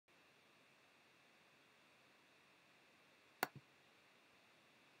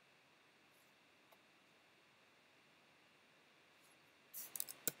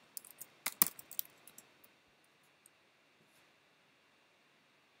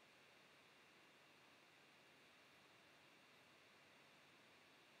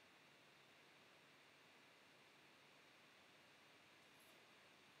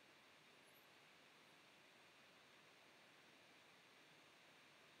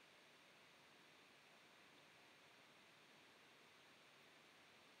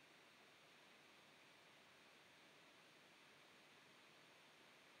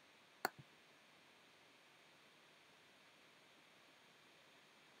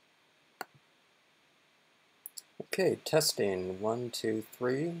Okay, testing 1, 2,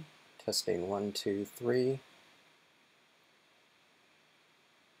 3. Testing 1, 2, 3.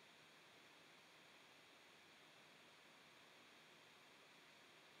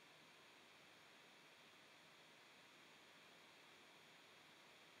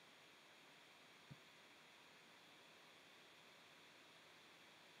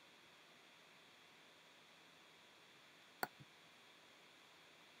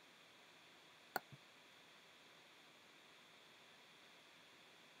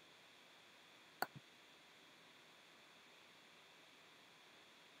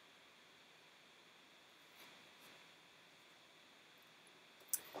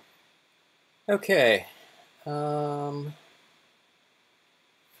 Okay. Can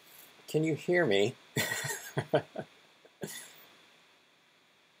you hear me?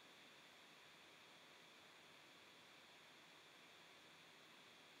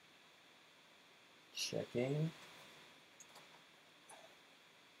 Checking.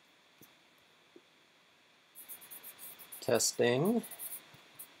 Testing.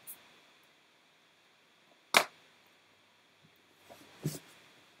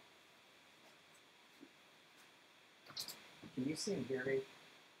 Can you see and hear me?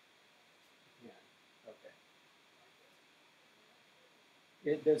 Yeah.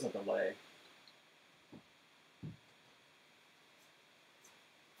 Okay. There's a delay.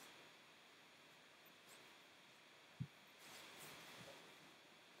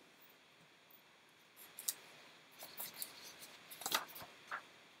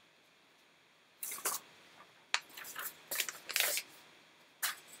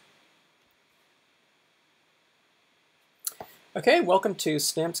 Okay, welcome to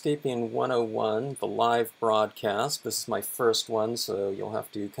Stampscaping 101, the live broadcast. This is my first one, so you'll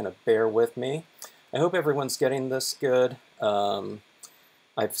have to kind of bear with me. I hope everyone's getting this good.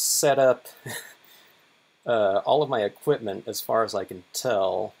 I've set up all of my equipment, as far as I can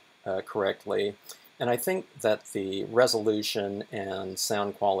tell, correctly, and I think that the resolution and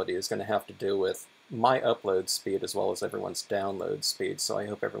sound quality is going to have to do with my upload speed as well as everyone's download speed, so I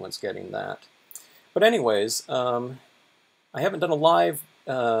hope everyone's getting that. But anyways, I haven't done a live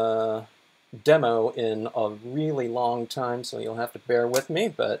demo in a really long time, so you'll have to bear with me,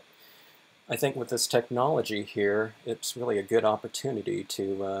 but I think with this technology here, it's really a good opportunity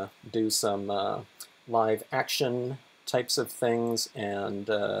to do some live action types of things and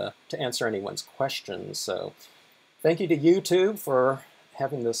to answer anyone's questions. So thank you to YouTube for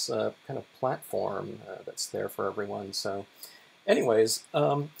having this kind of platform that's there for everyone. So anyways,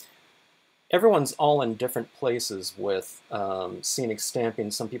 everyone's all in different places with scenic stamping.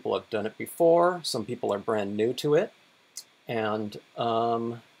 Some people have done it before, some people are brand new to it. And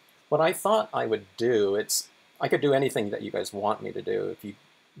what I thought I would do, I could do anything that you guys want me to do. If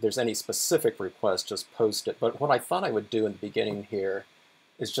there's any specific request, just post it. But what I thought I would do in the beginning here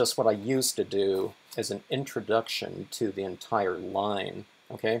is just what I used to do as an introduction to the entire line.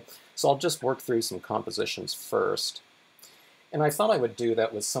 Okay, so I'll just work through some compositions first. And I thought I would do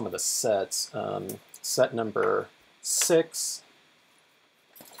that with some of the sets. Set number 6,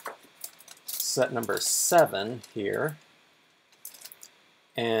 set number 7 here,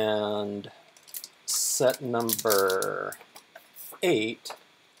 and set number 8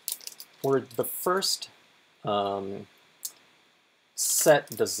 were the first set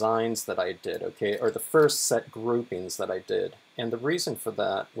designs that I did, okay, or the first set groupings that I did. And the reason for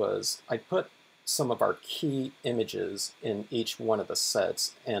that was I put some of our key images in each one of the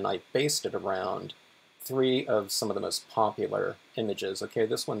sets, and I based it around 3 of some of the most popular images. Okay,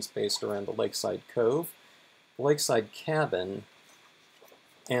 this one's based around the Lakeside Cove, the Lakeside Cabin,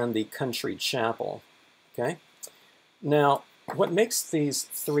 and the Country Chapel. Okay, now what makes these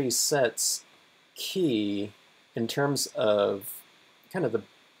 3 sets key in terms of kind of the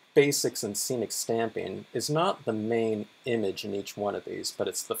basics in scenic stamping is not the main image in each one of these, but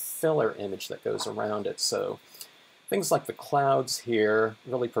it's the filler image that goes around it. So things like the clouds here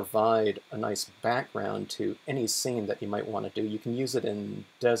really provide a nice background to any scene that you might want to do. You can use it in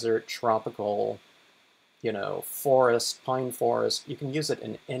desert, tropical, you know, forest, pine forest. You can use it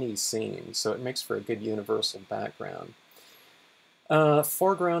in any scene, so it makes for a good universal background.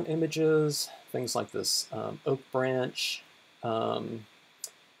 Foreground images, things like this oak branch,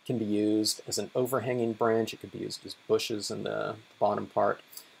 can be used as an overhanging branch. It could be used as bushes in the bottom part.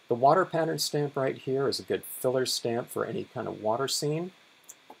 The water pattern stamp right here is a good filler stamp for any kind of water scene.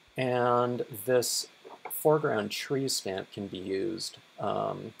 And this foreground tree stamp can be used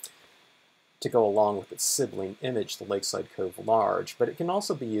to go along with its sibling image, the Lakeside Cove Large. But it can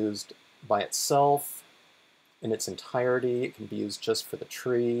also be used by itself, in its entirety. It can be used just for the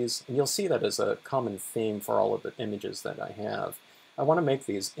trees. And you'll see that as a common theme for all of the images that I have. I want to make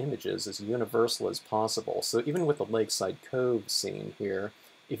these images as universal as possible. So even with the Lakeside Cove scene here,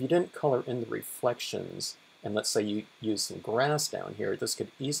 if you didn't color in the reflections, and let's say you use some grass down here, this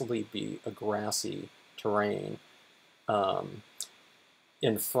could easily be a grassy terrain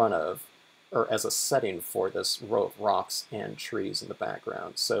in front of, or as a setting for this row of rocks and trees in the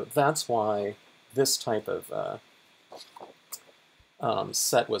background. So that's why this type of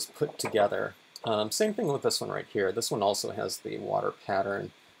set was put together. Same thing with this one right here. This one also has the water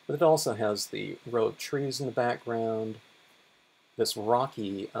pattern, but it also has the row of trees in the background. This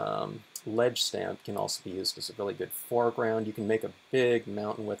rocky ledge stamp can also be used as a really good foreground. You can make a big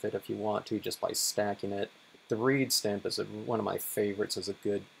mountain with it if you want to, just by stacking it. The reed stamp is one of my favorites as a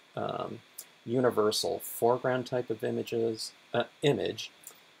good universal foreground type of image,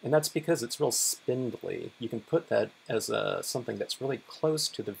 and that's because it's real spindly. You can put that as something that's really close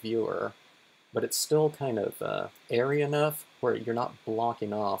to the viewer, but it's still kind of airy enough where you're not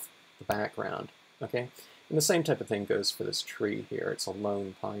blocking off the background, okay? And the same type of thing goes for this tree here. It's a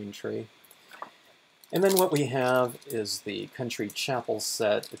lone pine tree. And then what we have is the Country Chapel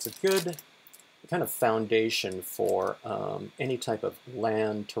set. It's a good kind of foundation for any type of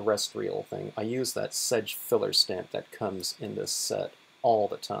land terrestrial thing. I use that sedge filler stamp that comes in this set all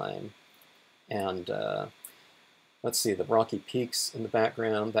the time. And let's see, the rocky peaks in the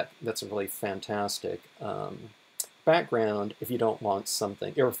background, that's a really fantastic background if you don't want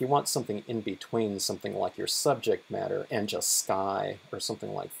something, or if you want something in between something like your subject matter and just sky or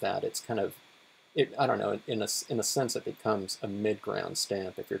something like that. It's kind of, I don't know, in a sense it becomes a mid-ground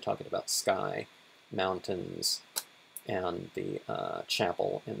stamp if you're talking about sky, mountains, and the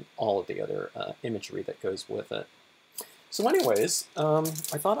chapel and all of the other imagery that goes with it. So anyways, I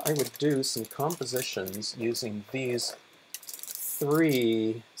thought I would do some compositions using these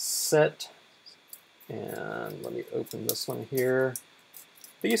three set, and let me open this one here.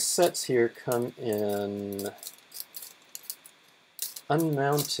 These sets here come in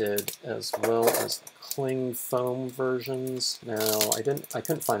unmounted as well as the cling foam versions. Now I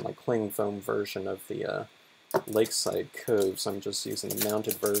couldn't find my cling foam version of the Lakeside Cove, so I'm just using the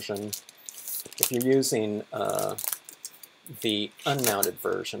mounted version. If you're using the unmounted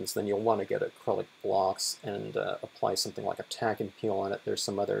versions, then you'll want to get acrylic blocks and apply something like a tack and peel on it. There's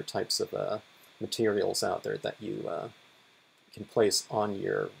some other types of materials out there that you can place on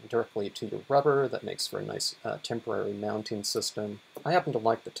directly to your rubber that makes for a nice temporary mounting system. I happen to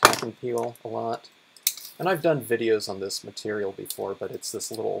like the tack and peel a lot, and I've done videos on this material before, but it's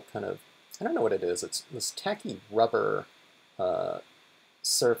this little kind of, I don't know what it is, it's this tacky rubber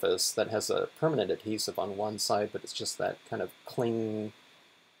surface that has a permanent adhesive on one side, but it's just that kind of clingy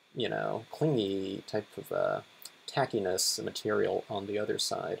type of tackiness material on the other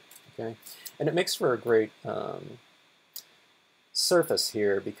side. Okay, and it makes for a great surface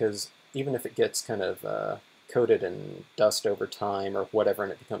here, because even if it gets kind of coated in dust over time or whatever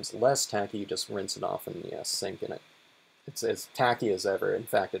and it becomes less tacky, you just rinse it off in the sink and it's as tacky as ever. In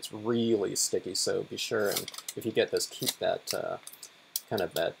fact, it's really sticky, so be sure, and if you get this, keep that kind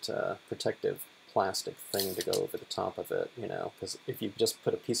of that protective plastic thing to go over the top of it, because if you just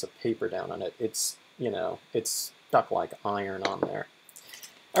put a piece of paper down on it, it's stuck like iron on there.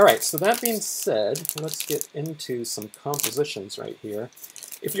 All right, so that being said, let's get into some compositions right here.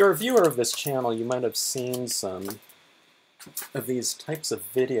 If you're a viewer of this channel, you might have seen some of these types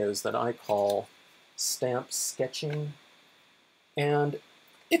of videos that I call stamp sketching. And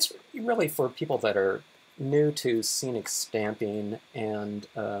it's really for people that are new to scenic stamping, and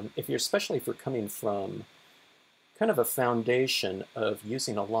especially if you're coming from kind of a foundation of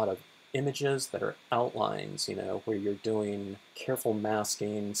using a lot of images that are outlines, where you're doing careful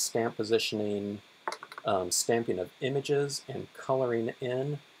masking, stamp positioning, stamping of images, and coloring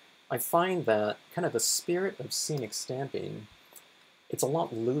in. I find that kind of the spirit of scenic stamping, it's a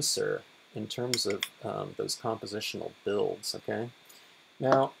lot looser in terms of those compositional builds, okay?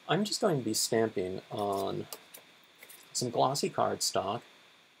 Now, I'm just going to be stamping on some glossy cardstock,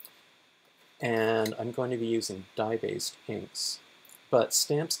 and I'm going to be using dye-based inks. But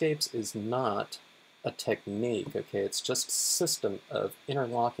Stampscapes is not a technique, okay? It's just a system of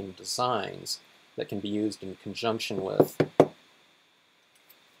interlocking designs that can be used in conjunction with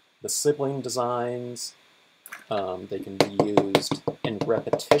the sibling designs. They can be used in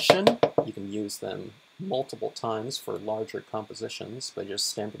repetition. You can use them multiple times for larger compositions by just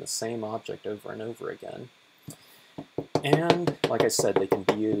stamping the same object over and over again. And, like I said, they can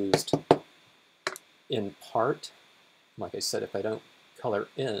be used in part. Like I said, if I don't color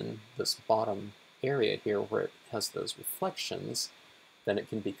in this bottom area here where it has those reflections, then it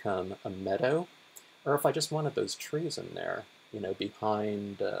can become a meadow. Or if I just wanted those trees in there, you know,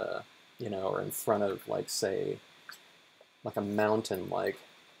 behind, you know, or in front of, like, say, like a mountain like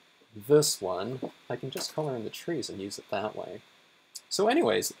this one, I can just color in the trees and use it that way. So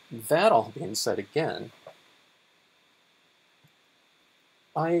anyways, that all being said again,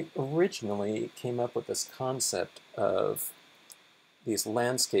 I originally came up with this concept of these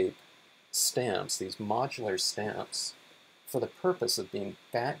landscape stamps, these modular stamps, for the purpose of being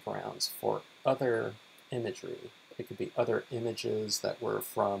backgrounds for other imagery. It could be other images that were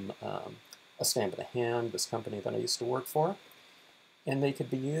from a stamp in the hand, this company that I used to work for, and they could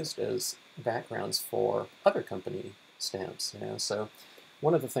be used as backgrounds for other company stamps. You know, so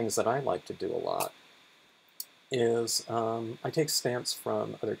one of the things that I like to do a lot is I take stamps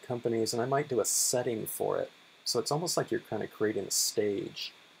from other companies and I might do a setting for it. So it's almost like you're kind of creating a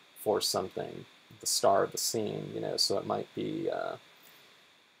stage for something, the star of the scene, you know, so it might be,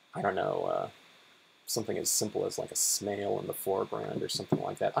 I don't know, something as simple as like a snail in the foreground or something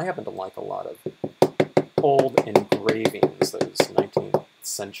like that. I happen to like a lot of old engravings, those 19th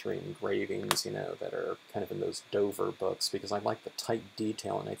century engravings, you know, that are kind of in those Dover books, because I like the tight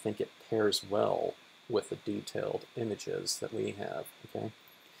detail and I think it pairs well with the detailed images that we have, okay?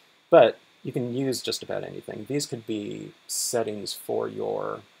 But you can use just about anything. These could be settings for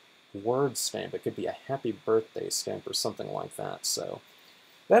your word stamp. It could be a happy birthday stamp or something like that. So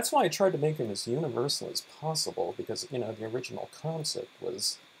that's why I tried to make them as universal as possible, because, you know, the original concept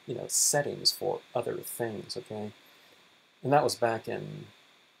was, you know, settings for other things, okay? And that was back in,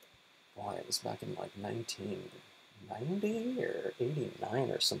 boy, it was back in like 1990 or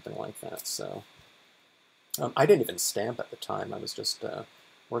 89 or something like that. So I didn't even stamp at the time. I was just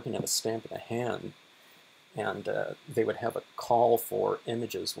working at a stamp in a hand, and they would have a call for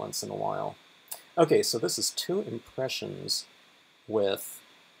images once in a while. Okay, so this is 2 impressions with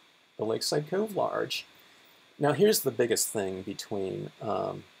the Lakeside Cove Large. Now here's the biggest thing between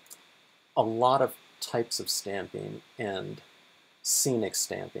a lot of types of stamping and scenic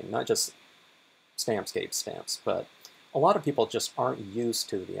stamping, not just Stampscape stamps, but a lot of people just aren't used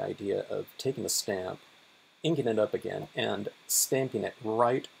to the idea of taking a stamp, inking it up again, and stamping it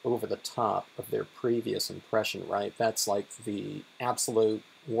right over the top of their previous impression, right? That's like the absolute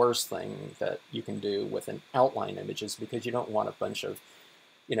worst thing that you can do with an outline images, because you don't want a bunch of,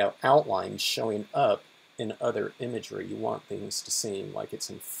 you know, outlines showing up in other imagery. You want things to seem like it's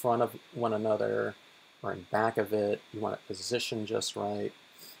in front of one another or in back of it. You want it positioned just right.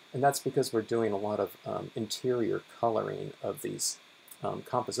 And that's because we're doing a lot of interior coloring of these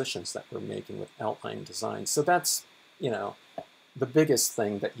compositions that we're making with outline design. So that's, you know, the biggest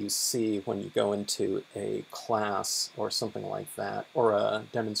thing that you see when you go into a class or something like that, or a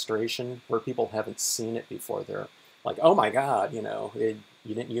demonstration where people haven't seen it before. They're like, oh my God, you know,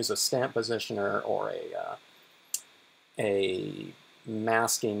 you didn't use a stamp positioner or a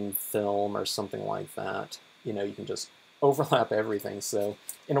masking film or something like that. You know, you can just overlap everything. So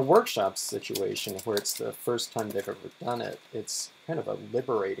in a workshop situation where it's the first time they've ever done it, it's kind of a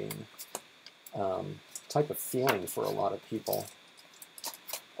liberating type of feeling for a lot of people.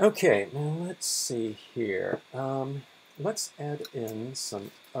 Okay, now let's see here. Let's add in some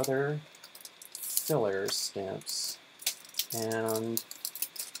other filler stamps, and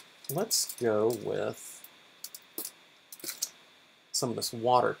let's go with some of this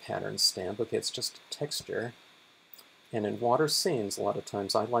water pattern stamp. Okay, it's just a texture. And in water scenes, a lot of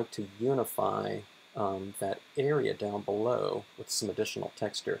times I like to unify that area down below with some additional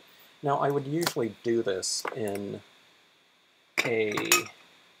texture. Now, I would usually do this in a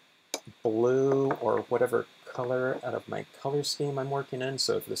blue or whatever color out of my color scheme I'm working in.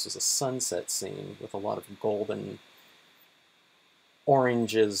 So if this is a sunset scene with a lot of golden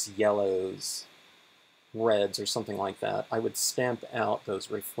oranges, yellows, reds, or something like that, I would stamp out those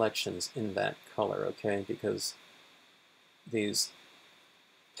reflections in that color, okay? Because these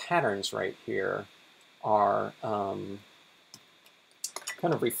patterns right here are kind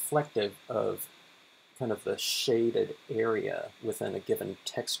of reflective of kind of the shaded area within a given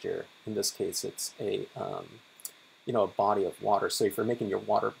texture. In this case, it's a you know, a body of water. So if you're making your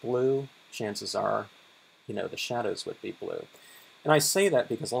water blue, chances are, you know, the shadows would be blue. And I say that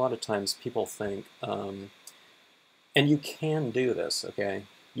because a lot of times people think, and you can do this, okay?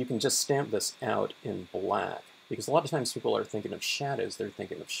 You can just stamp this out in black, because a lot of times people are thinking of shadows, they're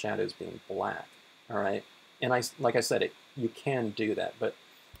thinking of shadows being black, all right? And like I said, you can do that, but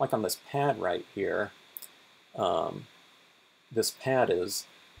like on this pad right here, this pad is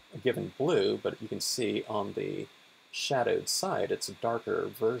a given blue, but you can see on the shadowed side, it's a darker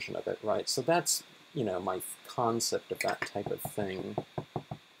version of it, right? So that's you know, my concept of that type of thing.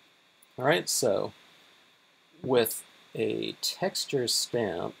 All right, so with a texture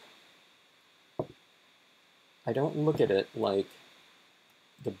stamp, I don't look at it like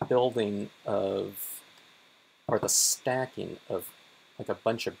the building of, or the stacking of like a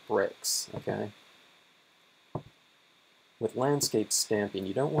bunch of bricks, okay? With landscape stamping,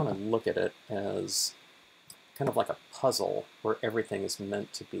 you don't want to look at it as kind of like a puzzle where everything is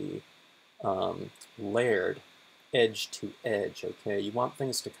meant to be layered edge to edge, okay? You want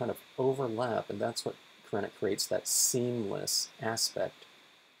things to kind of overlap, and that's what kind of creates that seamless aspect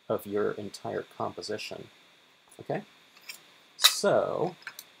of your entire composition, okay? So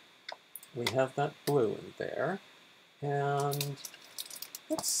we have that blue in there, and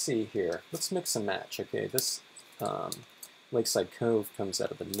let's see here. Let's mix and match, okay? This Lakeside Cove comes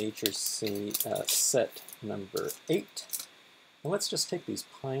out of the Nature set number 8. And let's just take these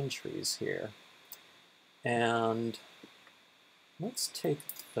pine trees here, and let's take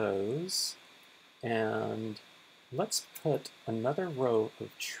those, and let's put another row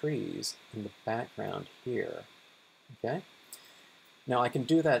of trees in the background here, okay? Now I can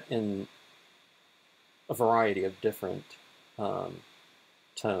do that in a variety of different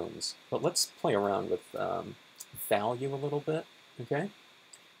tones, but let's play around with value a little bit, okay?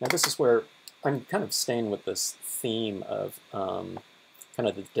 Now this is where I'm kind of staying with this theme of kind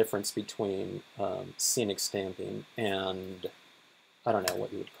of the difference between scenic stamping and, I don't know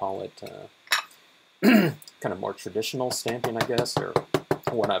what you would call it, kind of more traditional stamping, I guess, or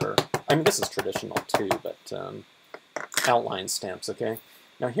whatever. I mean, this is traditional too, but outline stamps, okay?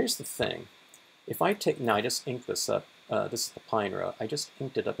 Now here's the thing. If I take, now I just inked this up, this is the pine row, I just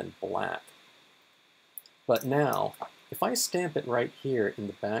inked it up in black. But now, if I stamp it right here in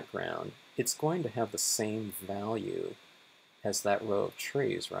the background, it's going to have the same value as that row of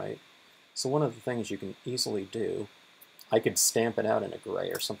trees, right? So one of the things you can easily do, I could stamp it out in a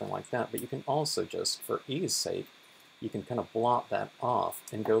gray or something like that, but you can also just, for ease sake, you can kind of blot that off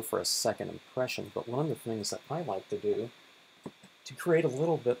and go for a second impression. But one of the things that I like to do to create a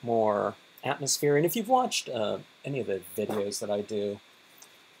little bit more atmosphere, and if you've watched any of the videos that I do,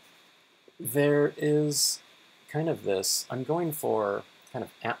 there is kind of this, I'm going for kind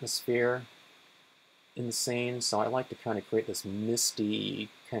of atmosphere in the scene, so I like to kind of create this misty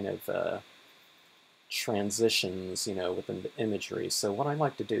kind of transitions, you know, within the imagery. So what I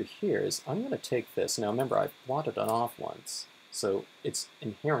like to do here is I'm going to take this, now remember I've blotted it off once, so it's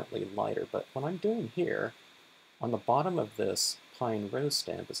inherently lighter, but what I'm doing here on the bottom of this pine rose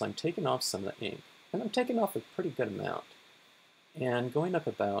stamp is I'm taking off some of the ink, and I'm taking off a pretty good amount. And going up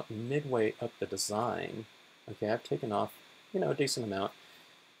about midway up the design, okay, I've taken off, you know, a decent amount.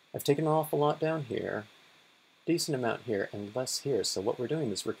 I've taken off a lot down here, decent amount here, and less here. So what we're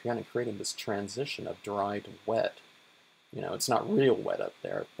doing is we're kind of creating this transition of dry to wet. You know, it's not real wet up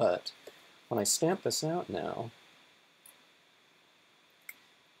there, but when I stamp this out now,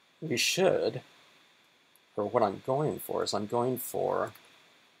 we should, or what I'm going for is I'm going for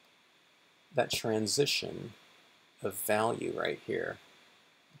that transition of value right here,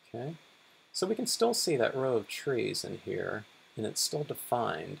 okay? So we can still see that row of trees in here, and it's still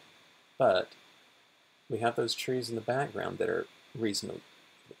defined, but we have those trees in the background that are reasonably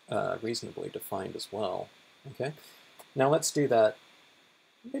defined as well, okay? Now let's do that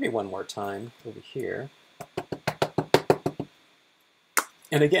maybe one more time over here.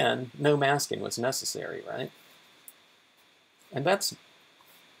 And again, no masking was necessary, right? And that's,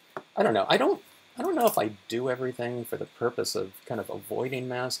 I don't know, I don't know if I do everything for the purpose of kind of avoiding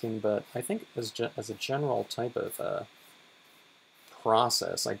masking, but I think as a general type of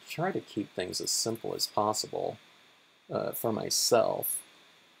process, I try to keep things as simple as possible for myself,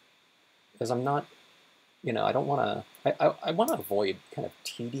 because I'm not, you know, I don't want to, I want to avoid kind of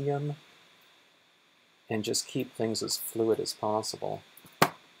tedium and just keep things as fluid as possible.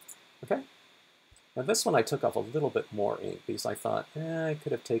 Okay. Now this one I took off a little bit more ink because I thought, I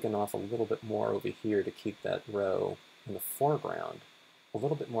could have taken off a little bit more over here to keep that row in the foreground a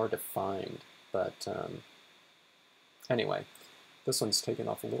little bit more defined. But anyway, this one's taken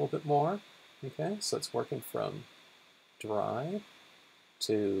off a little bit more. Okay, so it's working from dry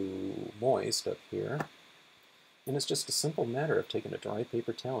to moist up here. And it's just a simple matter of taking a dry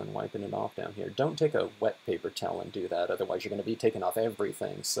paper towel and wiping it off down here. Don't take a wet paper towel and do that, otherwise you're going to be taking off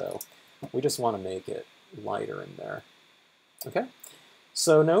everything. So we just want to make it lighter in there. Okay,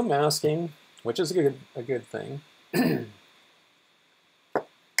 so no masking, which is a good thing.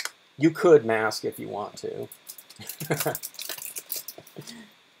 You could mask if you want to.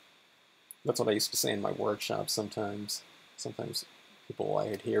 That's what I used to say in my workshops sometimes. Sometimes I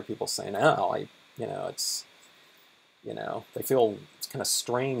would hear people saying, oh, they feel it's kind of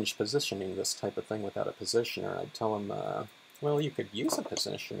strange positioning this type of thing without a positioner. I'd tell them, well, you could use a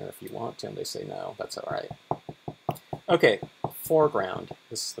positioner if you want to, and they say, no, that's all right. Okay, foreground.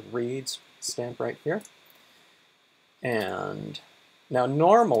 This is the Reeds stamp right here. And now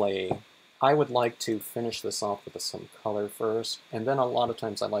normally, I would like to finish this off with some color first, and then a lot of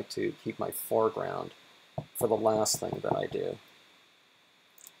times I like to keep my foreground for the last thing that I do.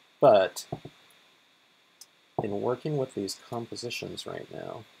 But in working with these compositions right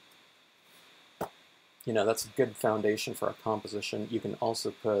now, that's a good foundation for a composition. You can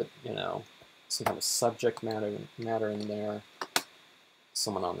also put, some kind of subject matter in there,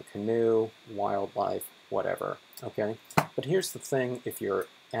 someone on the canoe, wildlife, whatever, okay? But here's the thing if you're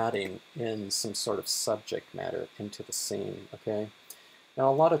adding in some sort of subject matter into the scene, okay? Now,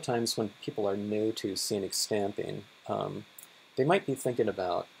 a lot of times when people are new to scenic stamping, they might be thinking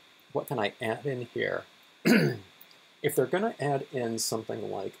about, what can I add in here? If they're going to add in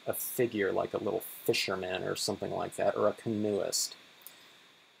something like a figure, like a little fisherman or something like that, or a canoeist,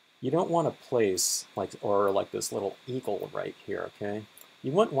 you don't want to place, like this little eagle right here, okay?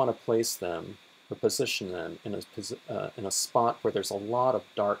 You wouldn't want to place them or position them in a spot where there's a lot of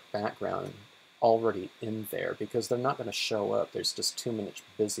dark background already in there, because they're not going to show up. There's just too much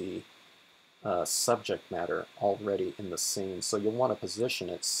busy subject matter already in the scene. So you'll want to position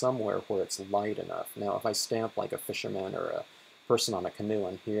it somewhere where it's light enough. Now, if I stamp like a fisherman or a person on a canoe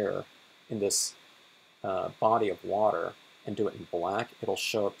in here, in this body of water, and do it in black, it'll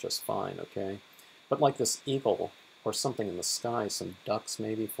show up just fine, okay? But like this eagle or something in the sky, some ducks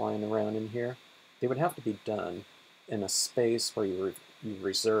maybe flying around in here, they would have to be done in a space where you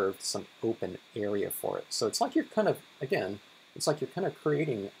reserved some open area for it. So it's like you're kind of, again, it's like you're kind of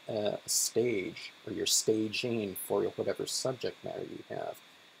creating a stage, or you're staging for whatever subject matter you have.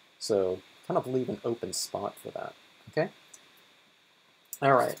 So kind of leave an open spot for that, okay?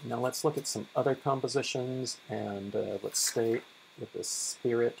 All right, now let's look at some other compositions, and let's stay with the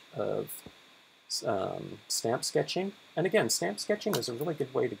spirit of stamp sketching. And again, stamp sketching is a really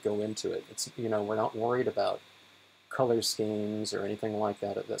good way to go into it. It's, we're not worried about color schemes or anything like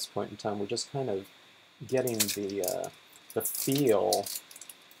that at this point in time. We're just kind of getting the feel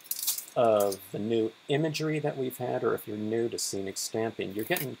of the new imagery that we've had, or if you're new to scenic stamping, you're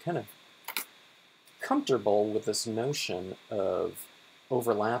getting kind of comfortable with this notion of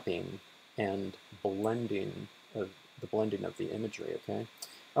overlapping and blending of the imagery, okay?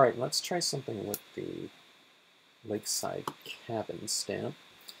 All right, let's try something with the Lakeside Cabin stamp.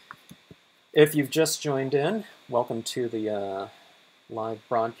 If you've just joined in, welcome to the live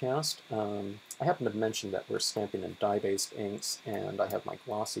broadcast. I happen to mention that we're stamping in dye-based inks, and I have my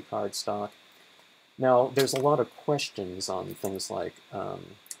glossy cardstock. Now, there's a lot of questions on things like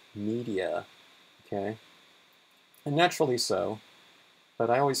media, okay? And naturally so, but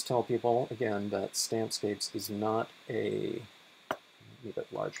I always tell people, again, that Stampscapes is not a, need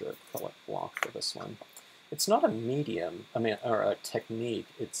a larger acrylic block for this one. It's not a medium, or a technique.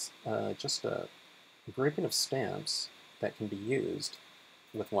 It's just a grouping of stamps that can be used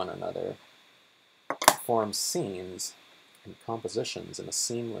with one another to form scenes and compositions in a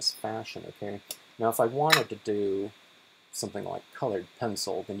seamless fashion, okay? Now, if I wanted to do something like colored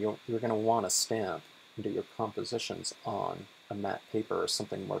pencil, then you're going to want to stamp and do your compositions on a matte paper or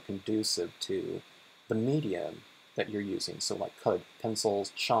something more conducive to the medium that you're using. So like colored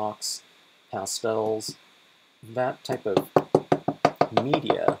pencils, chalks, pastels, that type of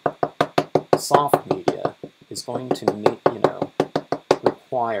media, soft media, is going to need,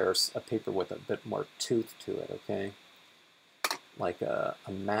 requires a paper with a bit more tooth to it, okay? Like a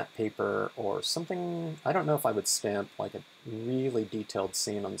matte paper or something. I don't know if I would stamp like a really detailed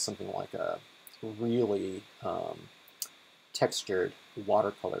scene on something like a really textured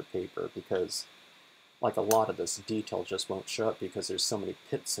watercolor paper, because like a lot of this detail just won't show up because there's so many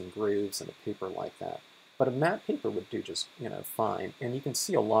pits and grooves in a paper like that. But a matte paper would do just, fine. And you can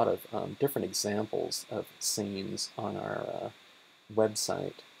see a lot of different examples of scenes on our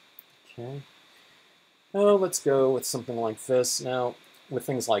website. Okay. Oh, let's go with something like this. Now, with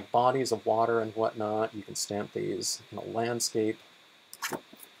things like bodies of water and whatnot, you can stamp these in a landscape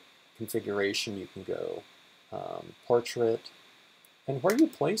configuration. You can go portrait. And where you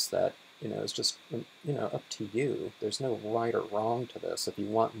place that, is just, up to you. There's no right or wrong to this. If you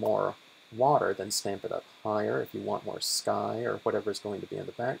want more water, then stamp it up higher. If you want more sky or whatever's going to be in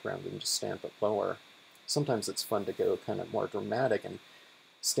the background, then just stamp it lower. Sometimes it's fun to go kind of more dramatic and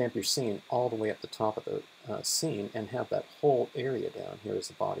stamp your scene all the way at the top of the scene and have that whole area down here as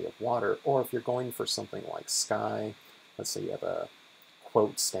a body of water. Or if you're going for something like sky, let's say you have a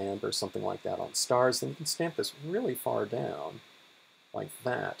quote stamp or something like that on stars, then you can stamp this really far down, like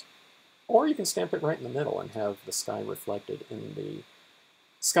that. Or you can stamp it right in the middle and have the sky reflected in the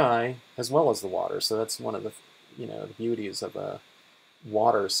sky as well as the water. So that's one of the, the beauties of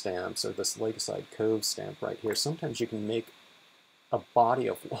water stamps, or this Lakeside Cove stamp right here. Sometimes you can make a body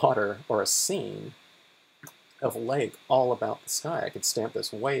of water or a scene of a lake all about the sky. I could stamp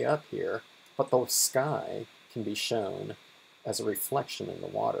this way up here, but the sky can be shown as a reflection in the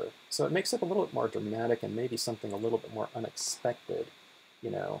water. So it makes it a little bit more dramatic and maybe something a little bit more unexpected,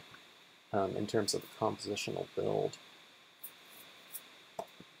 in terms of the compositional build.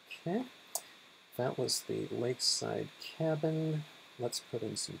 Okay, that was the lakeside cabin. Let's put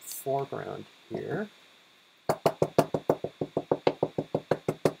in some foreground here.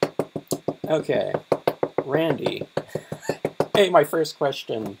 Okay, Randy. Hey, my first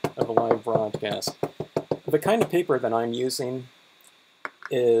question of a live broadcast. The kind of paper that I'm using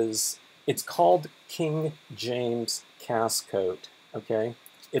it's called King James Cast Coat, okay?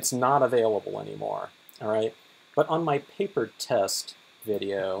 It's not available anymore, all right? But on my paper test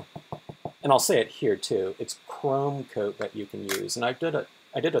video, and I'll say it here too, it's Kromekote that you can use. And I did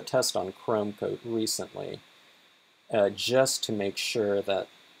a test on Kromekote recently, just to make sure that,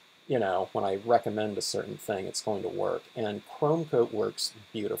 when I recommend a certain thing, it's going to work. And Kromekote works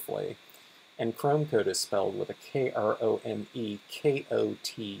beautifully. And Kromekote is spelled with a K-R-O-M-E-K-O-T-E.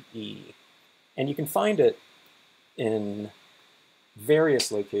 And you can find it in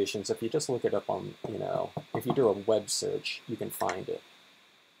various locations. If you just look it up on, if you do a web search, you can find it.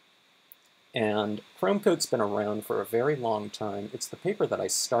 And Kromekote's been around for a very long time. It's the paper that I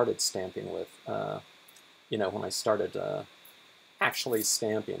started stamping with, when I started actually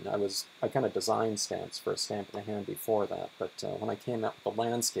stamping. I kind of designed stamps for a Stamp in a Hand before that, but when I came out with the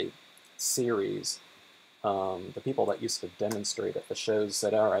landscape series, the people that used to demonstrate at the shows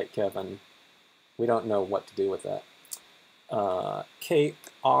said, all right, Kevin, we don't know what to do with that. K-R-O-M-E-K-O-T-E,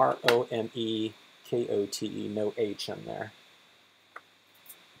 no H in there.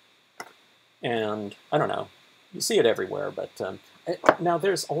 And I don't know, you see it everywhere, but now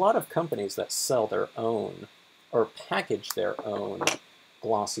there's a lot of companies that sell their own or package their own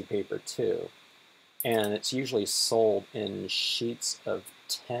glossy paper too. And it's usually sold in sheets of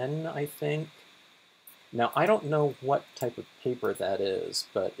 10, I think. Now, I don't know what type of paper that is,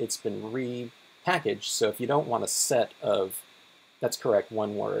 but it's been repackaged, so if you don't want a set of, that's correct,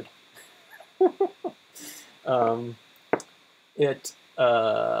 one word. What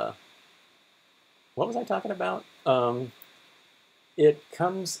was I talking about? It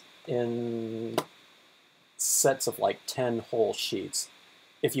comes in sets of like 10 whole sheets.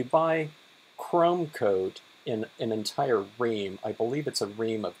 If you buy Kromekote in an entire ream, I believe it's a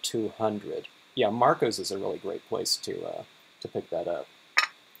ream of 200. Yeah, Marco's is a really great place to pick that up.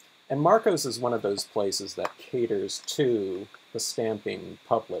 And Marco's is one of those places that caters to the stamping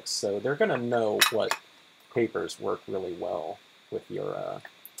public, so they're going to know what papers work really well with your,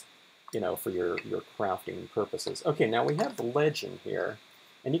 for your crafting purposes. Okay, now we have the ledge in here,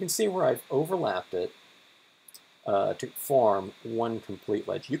 and you can see where I've overlapped it to form one complete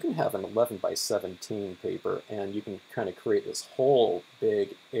ledge. You can have an 11 by 17 paper, and you can kind of create this whole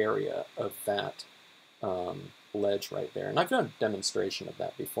big area of that ledge right there. And I've done a demonstration of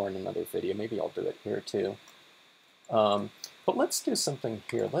that before in another video. Maybe I'll do it here too. But let's do something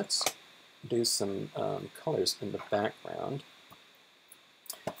here. Let's do some colors in the background.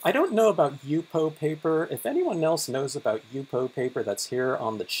 I don't know about Yupo paper. If anyone else knows about Yupo paper that's here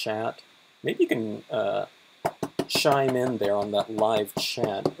on the chat, maybe you can chime in there on that live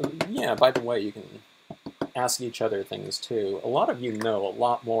chat. Yeah, by the way, you can ask each other things too. A lot of you know a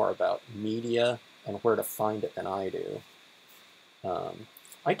lot more about media and where to find it than I do.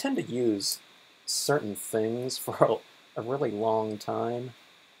 I tend to use certain things for a really long time.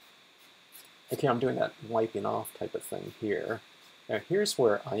 Okay, I'm doing that wiping off type of thing here. Now here's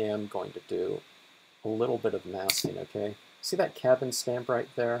where I am going to do a little bit of masking, okay? See that cabin stamp right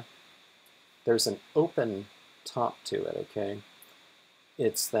there? There's an open top to it, okay?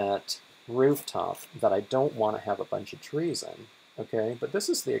 It's that rooftop that I don't want to have a bunch of trees in, okay? But this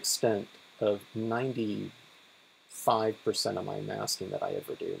is the extent of 95% of my masking that I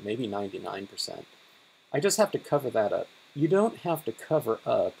ever do, maybe 99%. I just have to cover that up. You don't have to cover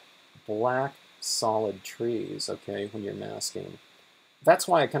up black solid trees, okay, when you're masking. That's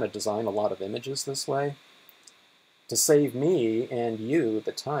why I kind of design a lot of images this way, to save me and you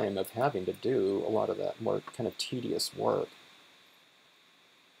the time of having to do a lot of that more kind of tedious work.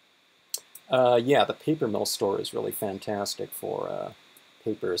 Yeah, the Papermill store is really fantastic for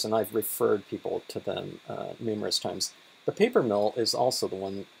papers, and I've referred people to them numerous times. The Papermill is also the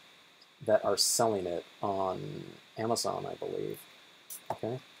one that are selling it on Amazon, I believe.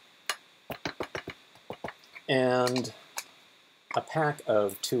 Okay. And a pack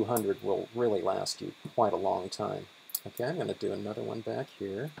of 200 will really last you quite a long time. Okay, I'm going to do another one back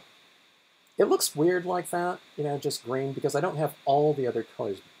here. It looks weird like that, you know, just green, because I don't have all the other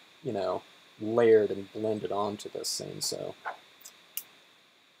colors, you know, layered and blended onto this thing, so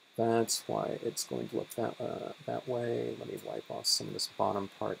that's why it's going to look that way. Let me wipe off some of this bottom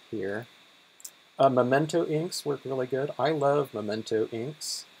part here. Memento inks work really good. I love Memento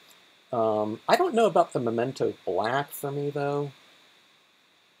inks. I don't know about the Memento black for me, though.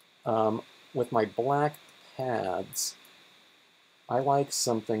 With my black pads, I like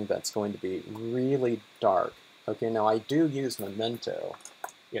something that's going to be really dark. Okay, now I do use Memento,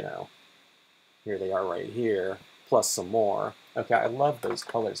 you know. Here they are right here, plus some more. Okay, I love those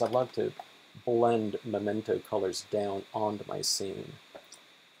colors. I love to blend Memento colors down onto my scene.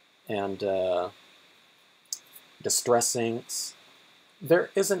 And Distress inks.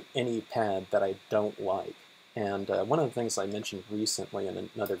 There isn't any pad that I don't like. And one of the things I mentioned recently in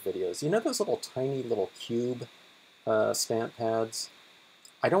another video is, you know those little tiny little cube stamp pads?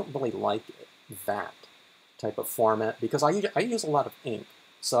 I don't really like that type of format because I use a lot of ink,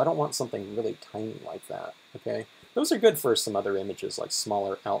 so I don't want something really tiny like that, okay? Those are good for some other images, like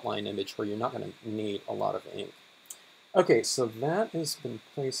smaller outline image where you're not going to need a lot of ink. Okay, so that has been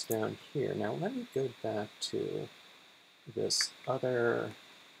placed down here. Now let me go back to this other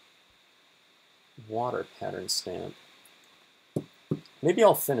water pattern stamp. Maybe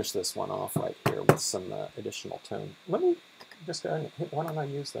I'll finish this one off right here with some additional tone. Let me just go ahead and hit, why don't I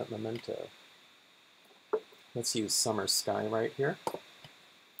use that Memento? Let's use Summer Sky right here.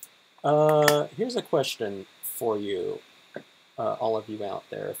 Here's a question for you, all of you out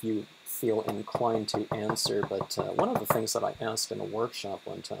there, if you feel inclined to answer, but one of the things that I asked in a workshop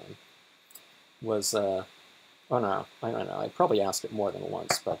one time was, oh no, I don't know, I probably asked it more than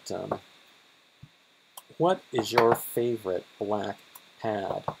once, but what is your favorite black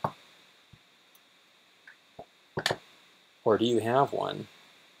pad? Or do you have one?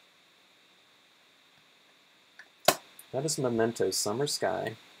 That is Memento Summer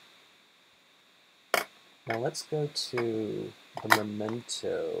Sky. Now let's go to the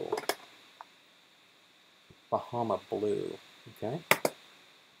Memento Bahama Blue, okay?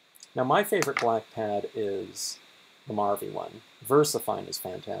 Now my favorite black pad is the Marvy one. Versafine is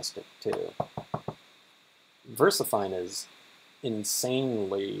fantastic too. Versafine is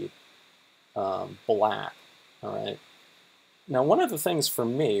insanely black, all right? Now one of the things for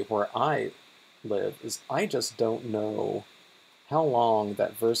me where I live is I just don't know how long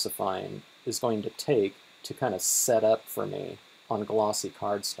that Versafine is going to take to kind of set up for me on glossy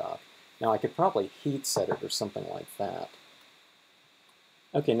cardstock. Now I could probably heat set it or something like that.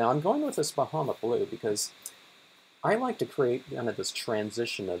 Okay, now I'm going with this Bahama Blue because I like to create kind of this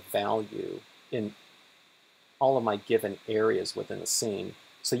transition of value in all of my given areas within a scene.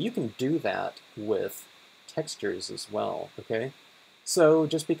 So you can do that with textures as well, okay? So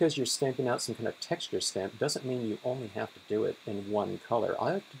just because you're stamping out some kind of texture stamp doesn't mean you only have to do it in one color.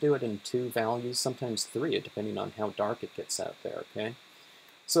 I like to do it in 2 values, sometimes 3, depending on how dark it gets out there, okay?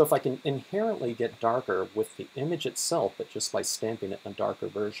 So if I can inherently get darker with the image itself, but just by stamping it in a darker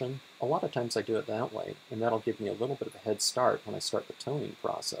version, a lot of times I do it that way, and that'll give me a little bit of a head start when I start the toning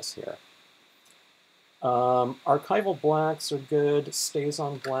process here. Archival blacks are good.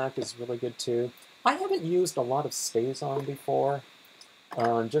 Staz-On black is really good too. I haven't used a lot of Staz-On before,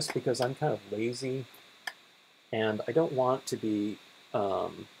 just because I'm kind of lazy, and I don't want to be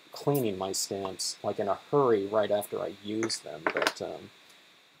cleaning my stamps like in a hurry right after I use them. But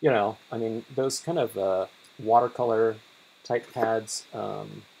you know, I mean, those kind of watercolor type pads,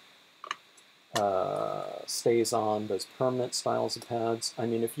 Staz-On, those permanent styles of pads. I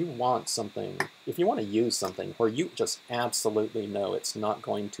mean, if you want something, if you want to use something where you just absolutely know it's not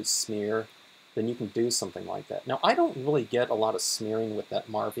going to smear, then you can do something like that. Now, I don't really get a lot of smearing with that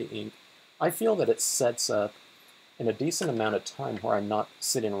Marvy ink. I feel that it sets up in a decent amount of time where I'm not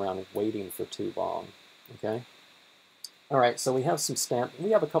sitting around waiting for too long, okay? All right, so we have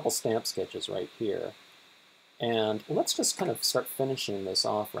a couple stamp sketches right here. And let's just kind of start finishing this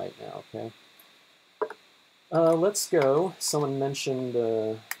off right now, okay? Let's go. Someone mentioned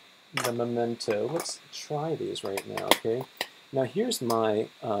the Memento. Let's try these right now, okay? Now here's my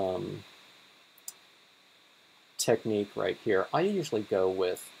technique right here. I usually go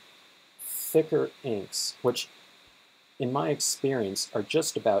with thicker inks, which in my experience are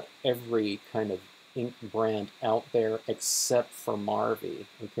just about every kind of ink brand out there except for Marvy,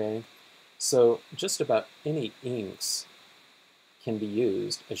 okay? So just about any inks can be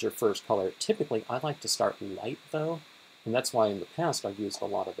used as your first color. Typically, I like to start light, though, and that's why in the past I've used a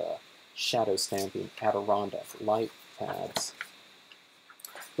lot of the shadow stamping Adirondack light pads.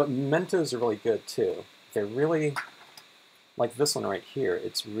 But Mementos are really good, too. They're really, like this one right here,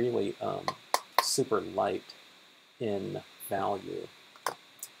 it's really super light in value.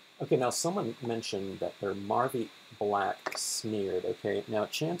 Okay, now someone mentioned that they're Marvy black smeared, okay? Now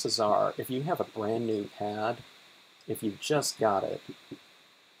chances are, if you have a brand new pad, if you just got it,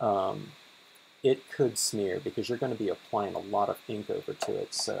 it could smear because you're going to be applying a lot of ink over to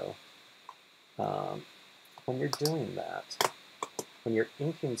it. So when you're doing that, when you're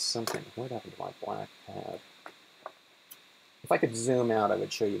inking something, what happened to my black pad? If I could zoom out, I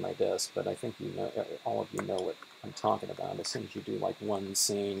would show you my disc, but I think you know, all of you know what I'm talking about. As soon as you do like one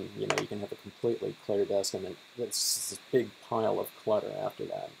scene, you know, you can have a completely clear disc, and then this big pile of clutter after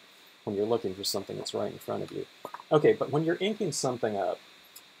that when you're looking for something that's right in front of you. Okay, but when you're inking something up,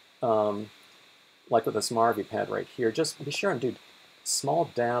 like with this Marvy pad right here, just be sure and do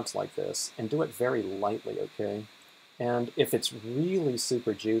small dabs like this, and do it very lightly, okay? And if it's really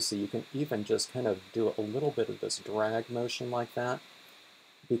super juicy, you can even just kind of do a little bit of this drag motion like that.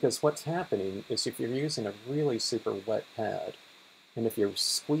 Because what's happening is if you're using a really super wet pad, and if you're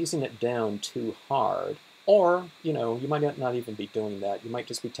squeezing it down too hard, or, you know, you might not even be doing that, you might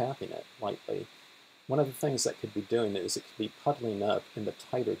just be tapping it lightly. One of the things that could be doing is it could be puddling up in the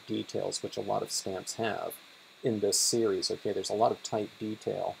tighter details, which a lot of stamps have in this series, okay? There's a lot of tight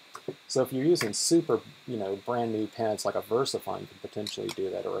detail. So if you're using super, you know, brand new pads like a Versafine could potentially do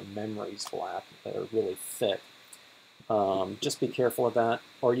that, or a Memories black that are really thick. Just be careful of that,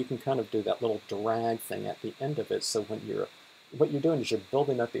 or you can kind of do that little drag thing at the end of it. So when what you're doing is you're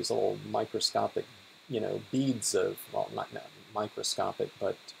building up these little microscopic, you know, beads of, well, not microscopic,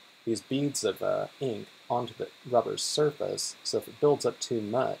 but these beads of ink onto the rubber surface. So if it builds up too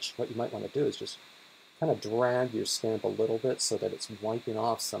much, what you might want to do is just kind of drag your stamp a little bit so that it's wiping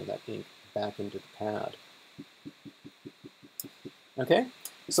off some of that ink back into the pad. Okay,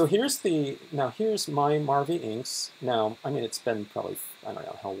 so here's my Marvy inks. Now, I mean, it's been probably, I don't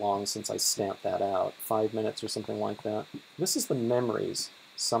know how long since I stamped that out, 5 minutes or something like that. This is the Memories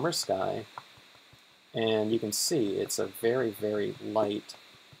Summer Sky, and you can see it's a very, very light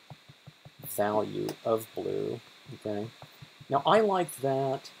value of blue, okay? Now, I like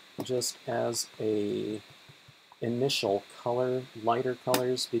that just as a initial color, lighter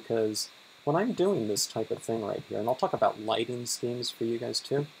colors, because when I'm doing this type of thing right here, and I'll talk about lighting schemes for you guys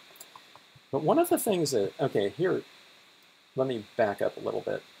too, but one of the things that, okay, here, let me back up a little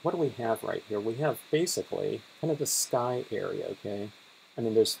bit. What do we have right here? We have basically kind of the sky area, okay? I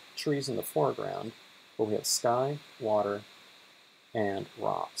mean, there's trees in the foreground, but we have sky, water, and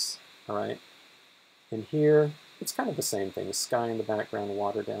rocks, all right? And here, it's kind of the same thing, sky in the background,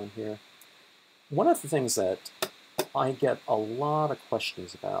 water down here. One of the things that I get a lot of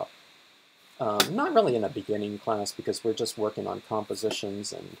questions about, not really in a beginning class because we're just working on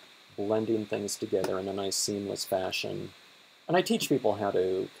compositions and blending things together in a nice seamless fashion. And I teach people how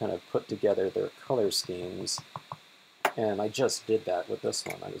to kind of put together their color schemes. And I just did that with this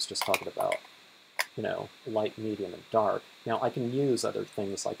one. I was just talking about, you know, light, medium, and dark. Now I can use other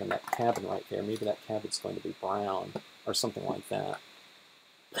things like in that cabin right there. Maybe that cabin's going to be brown or something like that.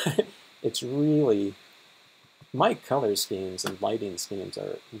 It's really, my color schemes and lighting schemes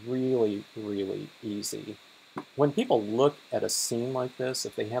are really, really easy. When people look at a scene like this,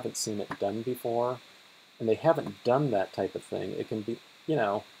 if they haven't seen it done before, and they haven't done that type of thing, it can be, you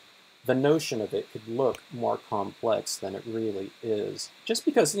know, the notion of it could look more complex than it really is. Just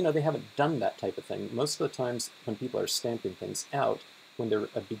because, you know, they haven't done that type of thing. Most of the times when people are stamping things out, when they're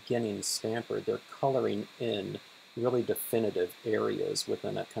a beginning stamper, they're coloring in really definitive areas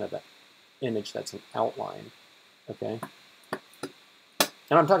within a kind of an image that's an outline, okay?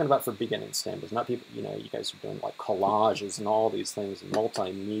 And I'm talking about for beginning stampers, not people, you know, you guys are doing like collages and all these things,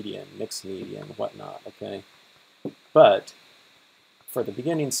 multimedia and mixed media and whatnot, okay? But for the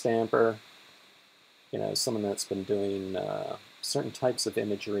beginning stamper, you know, someone that's been doing certain types of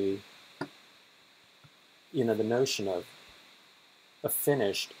imagery, you know, the notion of a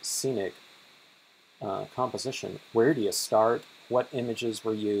finished scenic composition, where do you start, what images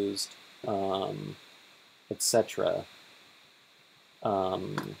were used, etc.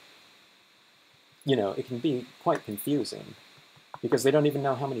 You know, it can be quite confusing because they don't even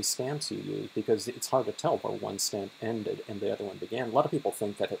know how many stamps you use, because it's hard to tell where one stamp ended and the other one began. A lot of people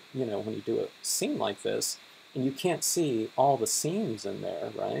think that, you know, when you do a scene like this and you can't see all the seams in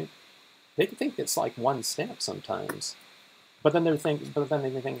there, right? They think it's like one stamp sometimes. But then they think,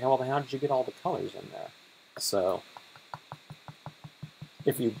 well, how did you get all the colors in there? So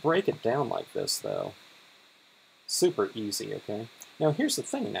If you break it down like this, though, super easy, okay? Now, here's the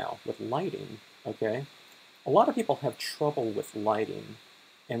thing now with lighting, okay? A lot of people have trouble with lighting,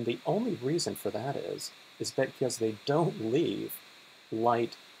 and the only reason for that is because they don't leave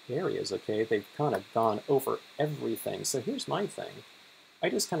light areas, okay? They've kind of gone over everything. So here's my thing. I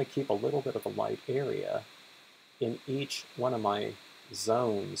just kind of keep a little bit of a light area in each one of my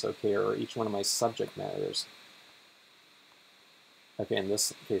zones, okay, or each one of my subject matters. Okay, in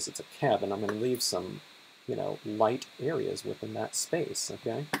this case it's a cabin. I'm going to leave some, you know, light areas within that space,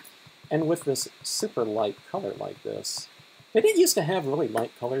 okay? And with this super light color like this, they didn't used to have really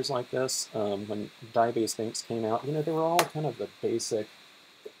light colors like this when dye-based inks came out. You know, they were all kind of the basic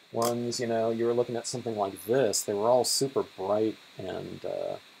ones, you know, you were looking at something like this. They were all super bright and,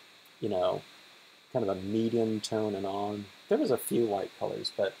 you know, kind of a medium tone and on. There was a few light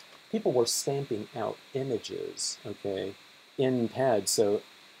colors, but people were stamping out images, okay, in pads. So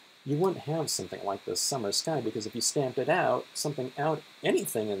you wouldn't have something like this summer sky, because if you stamped it out,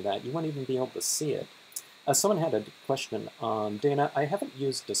 anything in that, you wouldn't even be able to see it. Someone had a question on, Dana, I haven't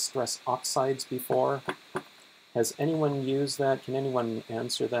used Distress Oxides before. Has anyone used that? Can anyone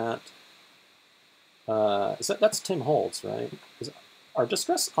answer that? That's Tim Holtz, right? Are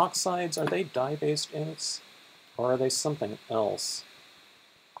Distress Oxides, are they dye-based inks? Or are they something else?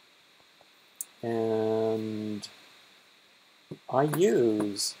 And I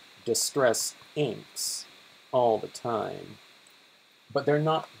use Distress inks all the time, but they're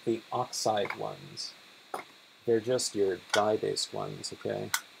not the oxide ones. They're just your dye-based ones,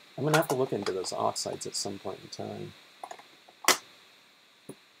 okay? I'm going to have to look into those oxides at some point in time.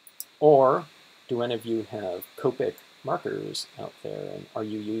 Or, do any of you have Copic markers out there, and are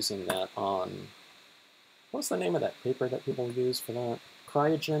you using that on, what's the name of that paper that people use for that?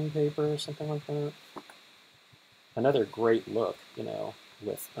 Cryogen paper or something like that? Another great look, you know,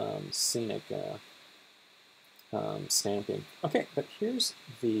 with scenic stamping. Okay, but here's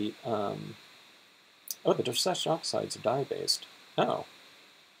the, oh, the Distress Oxides are dye-based. Oh,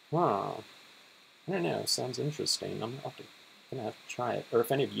 wow. I don't know, sounds interesting. I'm gonna have to try it. Or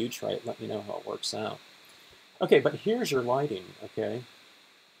if any of you try it, let me know how it works out. Okay, but here's your lighting, okay?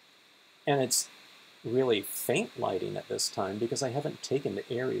 And it's really faint lighting at this time because I haven't taken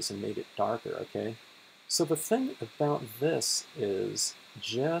the areas and made it darker, okay? So the thing about this is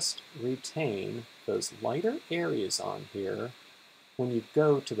just retain those lighter areas on here when you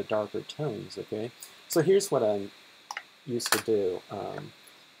go to the darker tones, okay? So here's what I used to do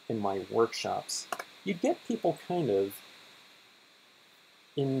in my workshops. You'd get people kind of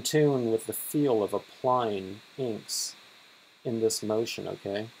in tune with the feel of applying inks in this motion,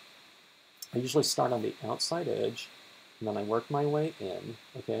 okay? I usually start on the outside edge, and then I work my way in,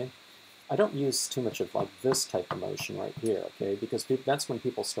 okay? I don't use too much of like this type of motion right here, okay? Because that's when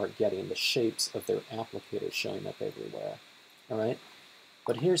people start getting the shapes of their applicators showing up everywhere, all right?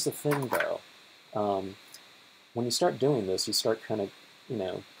 But here's the thing, though. When you start doing this, you start kind of, you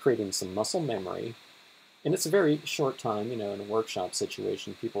know, creating some muscle memory. And it's a very short time, you know, in a workshop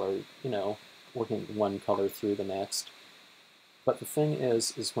situation. People are, you know, working one color through the next. But the thing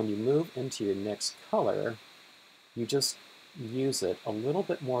is when you move into your next color, you just use it a little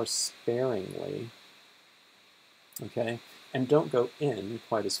bit more sparingly, okay? And don't go in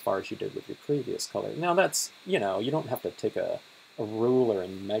quite as far as you did with your previous color. Now that's, you know, you don't have to take a ruler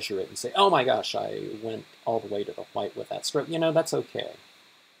and measure it and say, oh my gosh, I went all the way to the white with that stroke. You know, that's okay.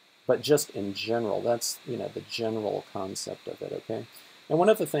 But just in general, that's, you know, the general concept of it, okay? And one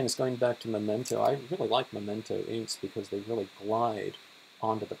of the things, going back to Memento, I really like Memento inks because they really glide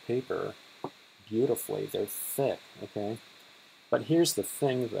onto the paper beautifully. They're thick, okay? But here's the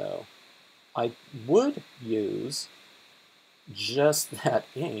thing, though. I would use just that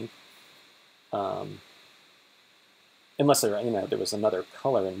ink, unless there, you know, there was another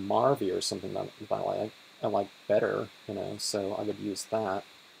color in Marvy or something that I like better, you know, so I would use that.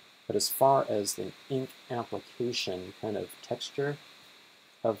 But as far as the ink application kind of texture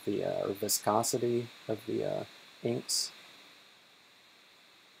of the, or viscosity of the inks,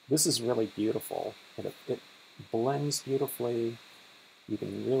 this is really beautiful. It blends beautifully. You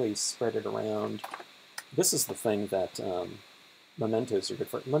can really spread it around. This is the thing that Mementos are good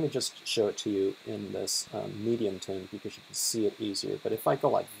for. Let me just show it to you in this medium tone because you can see it easier. But if I go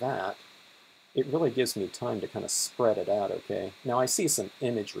like that, it really gives me time to kind of spread it out, okay? Now I see some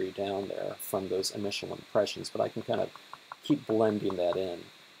imagery down there from those initial impressions, but I can kind of keep blending that in.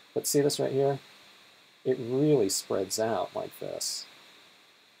 But see this right here? It really spreads out like this.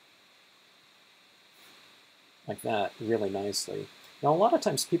 Like that, really nicely. Now a lot of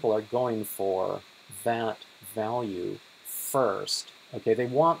times people are going for that value first, Okay, they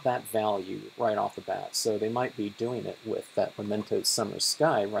want that value right off the bat, so they might be doing it with that Memento Summer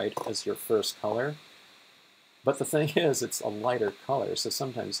Sky, right, as your first color. But the thing is, it's a lighter color, so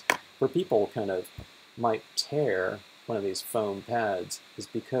sometimes where people kind of might tear one of these foam pads is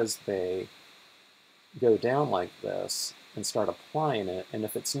because they go down like this and start applying it, and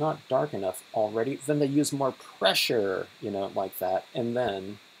if it's not dark enough already, then they use more pressure, like that, and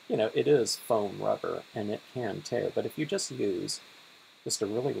then, it is foam rubber, and it can tear. But if you just use just a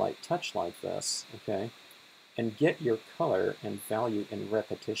really light touch like this, okay, and get your color and value in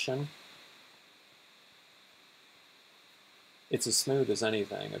repetition, it's as smooth as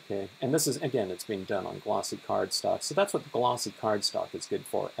anything, okay? And this is, again, it's being done on glossy cardstock. So that's what the glossy cardstock is good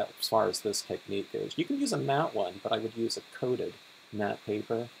for as far as this technique goes. You can use a matte one, but I would use a coated matte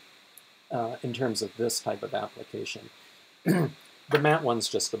paper in terms of this type of application. The matte ones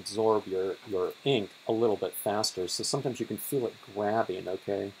just absorb your ink a little bit faster, so sometimes you can feel it grabbing,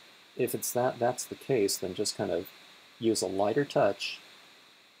 okay? If it's that's the case, then just kind of use a lighter touch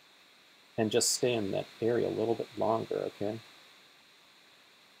and just stay in that area a little bit longer, okay?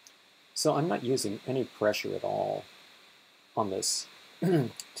 So I'm not using any pressure at all on this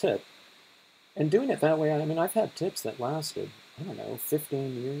tip. And doing it that way, I mean, I've had tips that lasted, I don't know,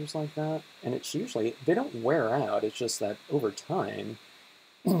 15 years like that. And it's usually, they don't wear out. It's just that over time,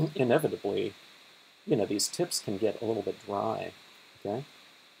 inevitably, these tips can get a little bit dry, okay?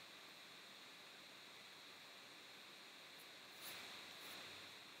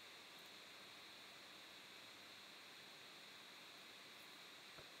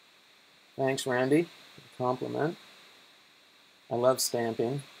 Thanks, Randy, for the compliment. I love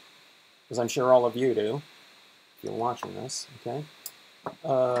stamping, as I'm sure all of you do, if you're watching this, okay?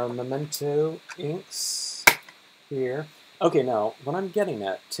 Memento inks here. Okay, now, what I'm getting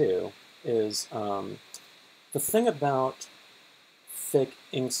at, too, is the thing about thick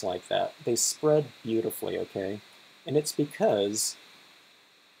inks like that, they spread beautifully, okay? And it's because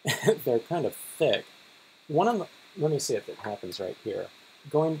they're kind of thick. Let me see if it happens right here.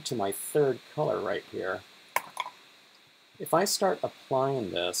 Going to my third color right here, if I start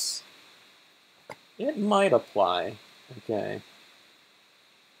applying this, it might apply, okay?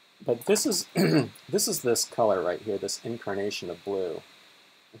 But this is this color right here, this incarnation of blue,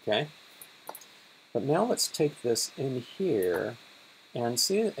 okay? But now let's take this in here and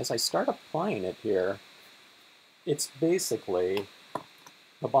see, as I start applying it here, it's basically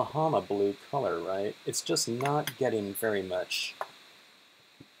a Bahama blue color, right? It's just not getting very much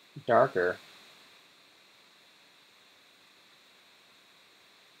darker.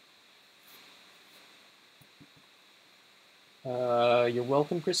 You're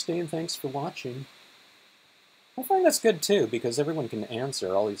welcome, Christine. Thanks for watching. I find that's good too, because everyone can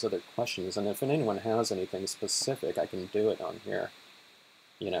answer all these other questions, and if anyone has anything specific, I can do it on here.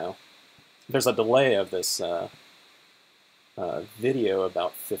 There's a delay of this video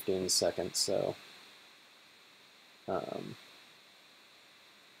about 15 seconds, so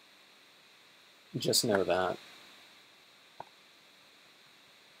just know that.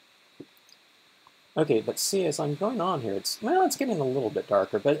 Okay, but see, as I'm going on here, it's getting a little bit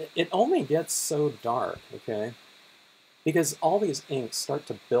darker, but it only gets so dark, okay? Because all these inks start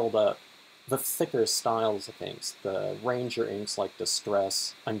to build up, the thicker styles of inks, the Ranger inks like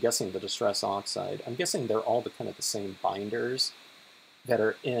Distress, I'm guessing the Distress Oxide, I'm guessing they're all kind of the same binders that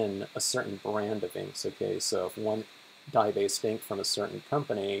are in a certain brand of inks, okay? So if one dye-based ink from a certain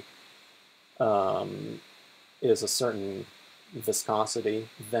company is a certain viscosity,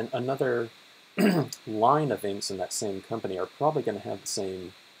 then another line of inks in that same company are probably going to have the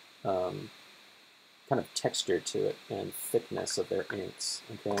same kind of texture to it and thickness of their inks,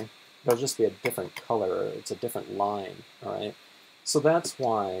 okay? They'll just be a different color, or it's a different line, all right? So that's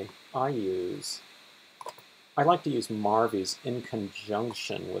why I like to use Marvy's in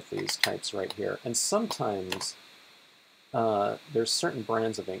conjunction with these types right here. And sometimes there's certain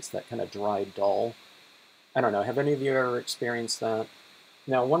brands of inks that kind of dry dull. I don't know, have any of you ever experienced that?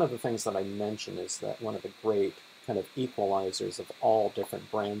 Now, one of the things that I mentioned is that one of the great kind of equalizers of all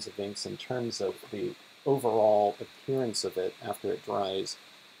different brands of inks in terms of the overall appearance of it after it dries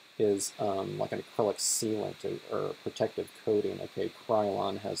is like an acrylic sealant or protective coating. Okay,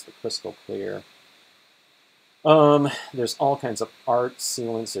 Krylon has the crystal clear. There's all kinds of art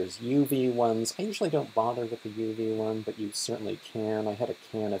sealants. There's UV ones. I usually don't bother with the UV one, but you certainly can. I had a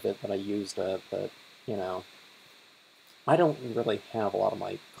can of it that I used up, but, I don't really have a lot of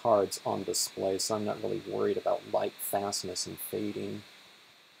my cards on display, so I'm not really worried about light fastness and fading.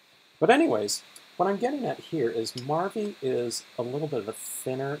 But anyways, what I'm getting at here is Marvy is a little bit of a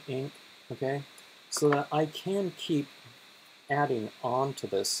thinner ink, okay? So that I can keep adding on to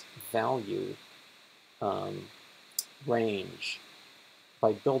this value range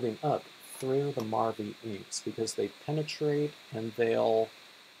by building up through the Marvy inks, because they penetrate and they'll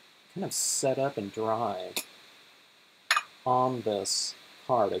kind of set up and dry on this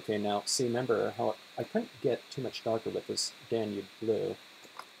card. Okay, now see, remember how I couldn't get too much darker with this Danube blue.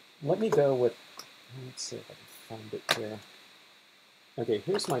 Let me go with, let's see if I can find it here. Okay,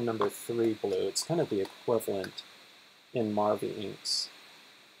 here's my number 3 blue. It's kind of the equivalent in Marvy inks.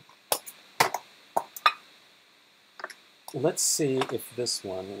 Let's see if this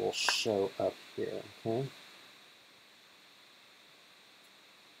one will show up here, okay?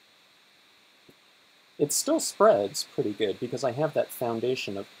 It still spreads pretty good because I have that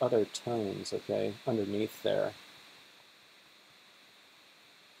foundation of other tones, okay, underneath there.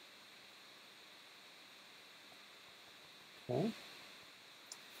 Okay.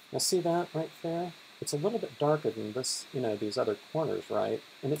 Now see that right there? It's a little bit darker than this, you know, these other corners, right?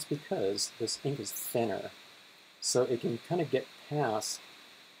 And it's because this ink is thinner. So it can kind of get past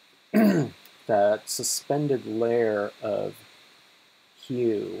that suspended layer of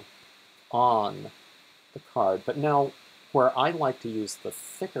hue on the card. But now, where I like to use the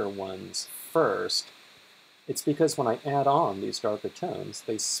thicker ones first, it's because when I add on these darker tones,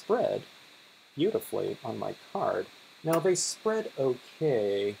 they spread beautifully on my card. Now they spread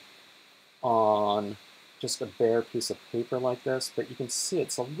okay on just a bare piece of paper like this, but you can see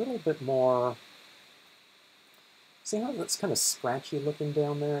it's a little bit more. See how that's kind of scratchy looking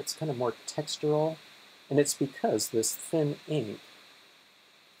down there? It's kind of more textural, and it's because this thin ink.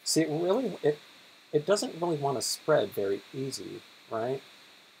 See, it doesn't really want to spread very easy, right?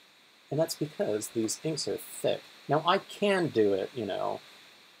 And that's because these inks are thick. Now I can do it,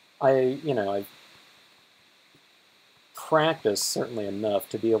 I've practiced certainly enough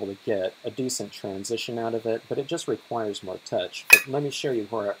to be able to get a decent transition out of it, but it just requires more touch. But let me show you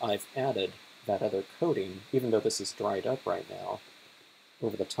where I've added that other coating, even though this is dried up right now,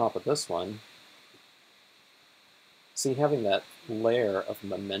 over the top of this one. See, having that layer of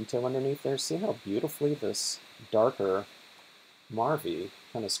Memento underneath there, see how beautifully this darker Marvy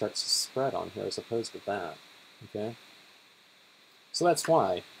kind of starts to spread on here as opposed to that, okay? So that's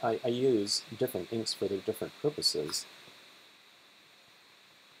why I use different inks for their different purposes.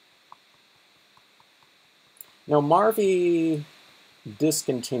 Now Marvy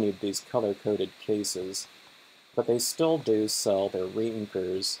discontinued these color-coded cases, but they still do sell their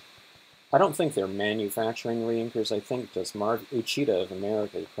reinkers. I don't think they're manufacturing reinkers. I think just Uchida of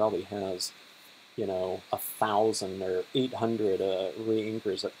America probably has, 1,000 or 800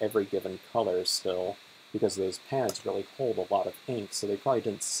 reinkers of every given color still, because those pads really hold a lot of ink, so they probably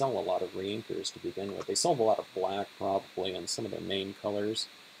didn't sell a lot of reinkers to begin with. They sold a lot of black, probably, on some of their main colors.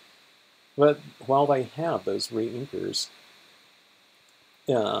 But while they have those reinkers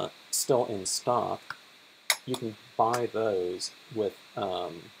still in stock, you can buy those with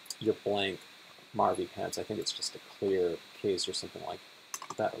your blank Marvy pads. I think it's just a clear case or something like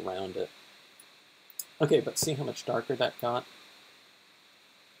that around it. Okay, but see how much darker that got?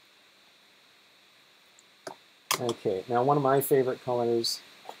 Okay, now one of my favorite colors,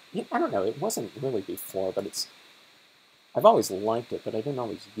 I don't know, it wasn't really before, but I've always liked it, but I didn't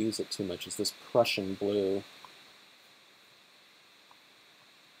always use it too much, is this Prussian blue.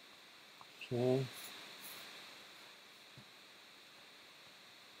 Okay.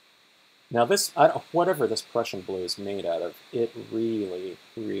 Now this, whatever this Prussian blue is made out of, it really,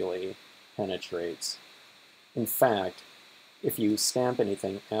 really penetrates. In fact, if you stamp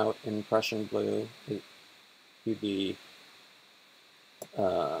anything out in Prussian blue, it'd be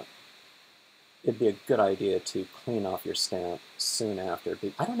a good idea to clean off your stamp soon after.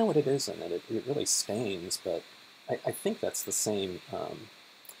 I don't know what it is in it. It really stains, but I think that's the same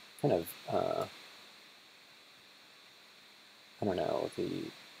kind of, I don't know,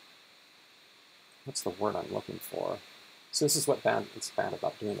 what's the word I'm looking for? So this is it's bad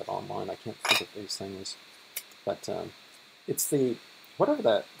about doing it online. I can't think of these things. But it's whatever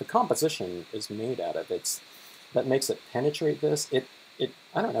the composition is made out of, that makes it penetrate this.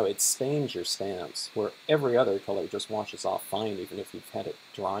 I don't know, it stains your stamps, where every other color just washes off fine, even if you've had it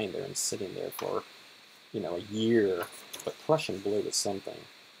drying there and sitting there for, a year. But Prussian blue is something.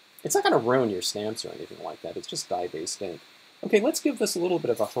 It's not going to ruin your stamps or anything like that. It's just dye-based ink. Okay, let's give this a little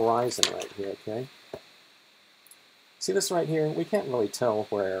bit of a horizon right here, okay? See this right here? We can't really tell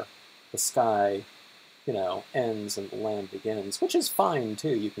where the sky, ends and the land begins, which is fine, too.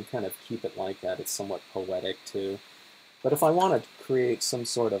 You can kind of keep it like that. It's somewhat poetic, too. But if I want to create some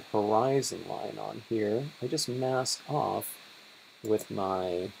sort of horizon line on here, I just mask off with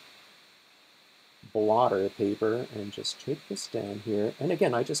my blotter paper and just take this down here. And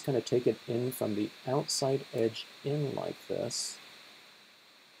again, I just kind of take it in from the outside edge in like this.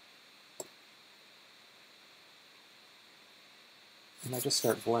 And I just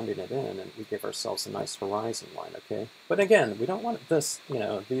start blending it in, and we give ourselves a nice horizon line, okay? But again, we don't want this, you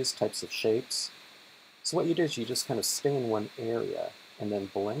know, these types of shapes. So what you do is you just kind of stay in one area and then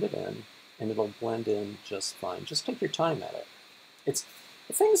blend it in, and it'll blend in just fine. Just take your time at it. It's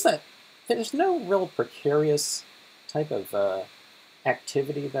the things that, there's no real precarious type of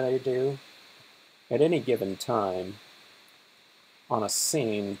activity that I do at any given time on a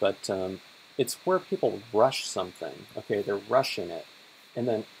scene, but it's where people rush something. Okay, they're rushing it, and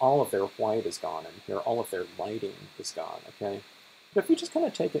then all of their white is gone in here, all of their lighting is gone, okay? But if you just kind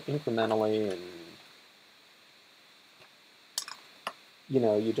of take it incrementally and, you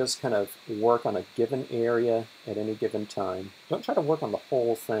know, you just kind of work on a given area at any given time. Don't try to work on the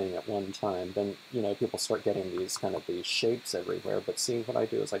whole thing at one time. Then, you know, people start getting these kind of these shapes everywhere. But see, what I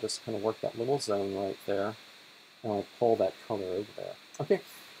do is I just kind of work that little zone right there, and I pull that color over there. Okay,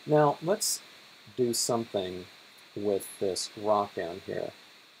 now let's do something with this rock down here.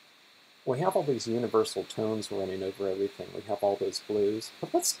 We have all these universal tones running over everything. We have all those blues.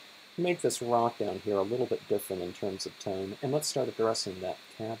 But let's make this rock down here a little bit different in terms of tone, and let's start addressing that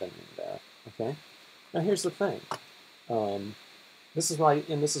cabin in there, okay? Now here's the thing. This is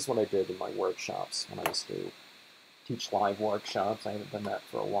what I did in my workshops when I used to teach live workshops. I haven't done that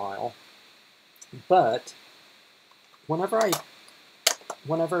for a while. But whenever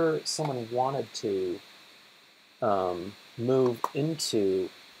someone wanted to move into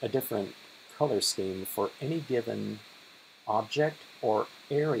a different color scheme for any given object or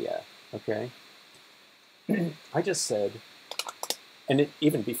area, okay? I just said, and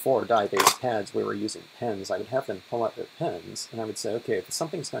even before dye-based pads, we were using pens. I would have them pull out their pens, and I would say, okay, if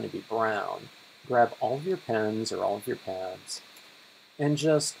something's going to be brown, grab all of your pens or all of your pads, and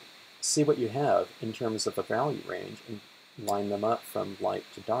just see what you have in terms of a value range, and line them up from light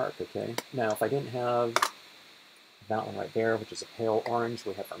to dark, okay? Now, if I didn't have that one right there, which is a pale orange,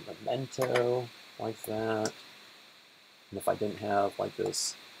 we have our Memento, like that. And if I didn't have like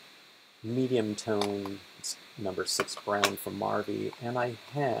this medium tone, it's number 6 brown from Marvy, and I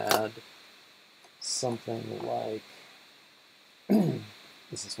had something like,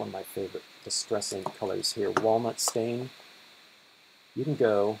 this is one of my favorite distressing colors here, walnut stain. You can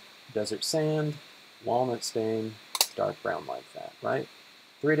go desert sand, walnut stain, dark brown like that, right?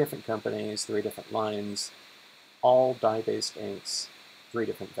 3 different companies, 3 different lines, all dye-based inks, 3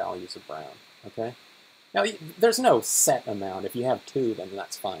 different values of brown, okay? Now, there's no set amount. If you have 2, then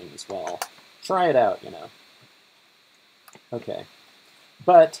that's fine as well. Try it out, you know. Okay.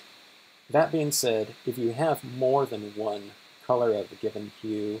 But, that being said, if you have more than one color of a given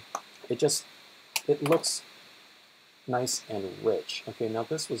hue, it looks nice and rich. Okay, now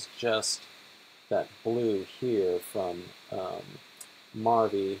this was just that blue here from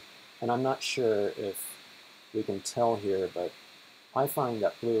Marvy, and I'm not sure if we can tell here, but I find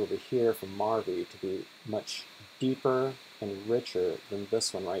that blue over here from Marvy to be much deeper and richer than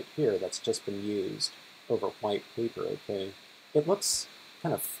this one right here that's just been used over white paper, okay? It looks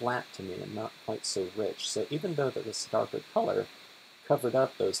kind of flat to me and not quite so rich. So even though that this darker color covered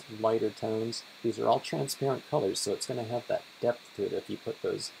up those lighter tones, these are all transparent colors, so it's going to have that depth to it if you put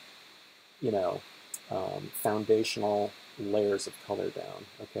those, you know, foundational layers of color down,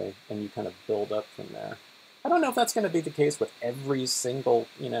 okay? And you kind of build up from there. I don't know if that's going to be the case with every single,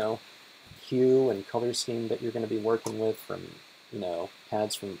 you know, hue and color scheme that you're going to be working with from, you know,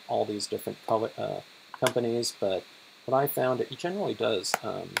 pads from all these different color companies, but what I found, it generally does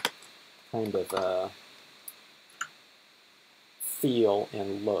kind of feel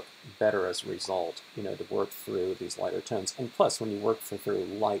and look better as a result, you know, to work through these lighter tones. And plus, when you work through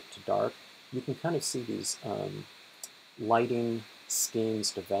light to dark, you can kind of see these lighting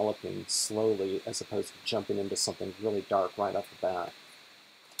schemes developing slowly as opposed to jumping into something really dark right off the bat.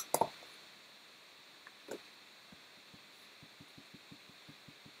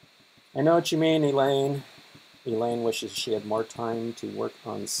 I know what you mean, Elaine. Elaine wishes she had more time to work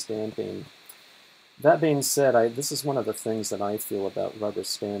on stamping. That being said, this is one of the things that I feel about rubber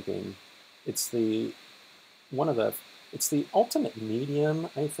stamping. It's the ultimate medium,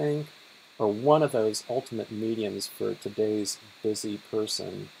 I think, or one of those ultimate mediums for today's busy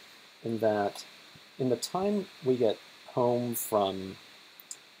person, in that in the time we get home from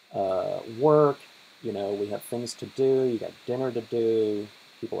work, you know, we have things to do, you got dinner to do,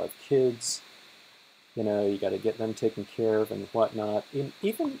 people have kids, you know, you got to get them taken care of and whatnot.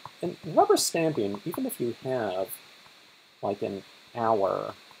 Even in rubber stamping, even if you have like an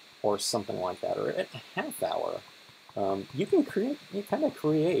hour or something like that, or a half hour, you can kind of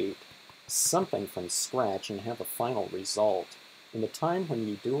create something from scratch and have a final result. In the time when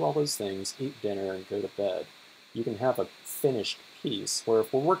you do all those things, eat dinner and go to bed, you can have a finished piece. Where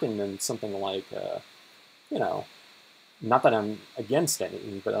if we're working in something like, you know, not that I'm against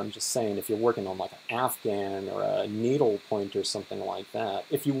anything, but I'm just saying if you're working on like an Afghan or a needlepoint or something like that,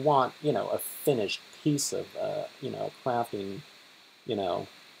 if you want, you know, a finished piece of, you know, crafting, you know,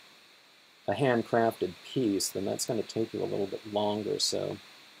 a handcrafted piece, then that's going to take you a little bit longer. So,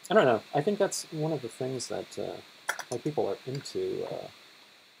 I don't know. I think that's one of the things that why people are into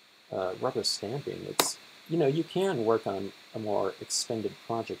rubber stamping. It's, you know, you can work on a more extended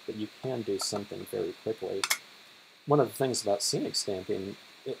project, but you can do something very quickly. One of the things about scenic stamping,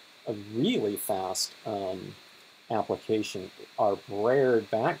 a really fast application are brayered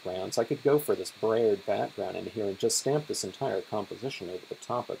backgrounds. I could go for this brayered background in here and just stamp this entire composition over the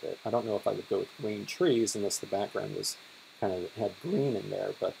top of it. I don't know if I would go with green trees unless the background was kind of had green in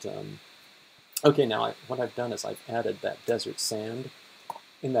there, but okay, now what I've done is I've added that desert sand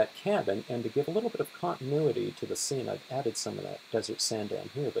in that cabin, and to give a little bit of continuity to the scene, I've added some of that desert sand down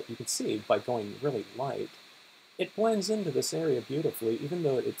here, but you can see by going really light, it blends into this area beautifully, even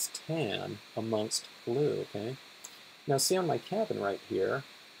though it's tan amongst blue, okay? Now see on my cabin right here,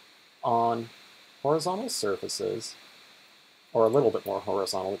 on horizontal surfaces, or a little bit more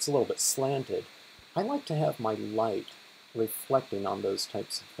horizontal, it's a little bit slanted, I like to have my light reflecting on those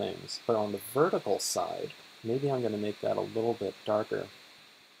types of things. But on the vertical side, maybe I'm going to make that a little bit darker.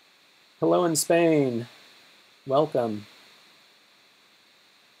 Hello in Spain. Welcome.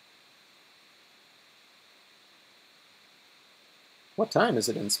 What time is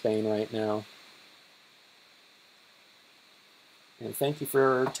it in Spain right now? And thank you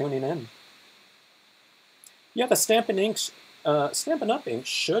for tuning in. Yeah, the Stampin' Ink, Stampin' Up! Ink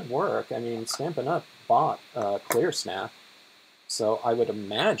should work. I mean, Stampin' Up! Bought ClearSnap, so I would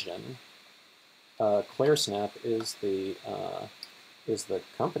imagine ClearSnap is the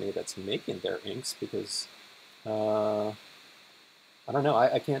company that's making their inks, because I don't know.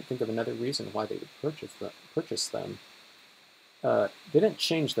 I can't think of another reason why they would purchase them. They didn't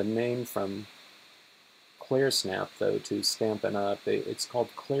change the name from ClearSnap, though, to Stampin' Up! It's called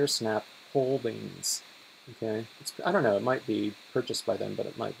ClearSnap Holdings. Okay, I don't know. It might be purchased by them, but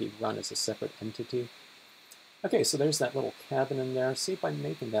it might be run as a separate entity. Okay, so there's that little cabin in there. See, by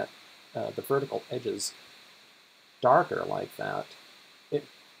making that the vertical edges darker like that, it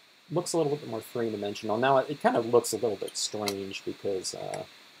looks a little bit more three-dimensional. Now it kind of looks a little bit strange because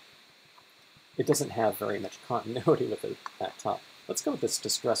it doesn't have very much continuity with that top. Let's go with this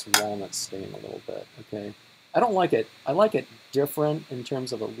Distress Walnut stain a little bit, okay? I don't like it. I like it different in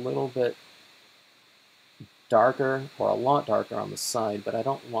terms of a little bit darker, or a lot darker on the side, but I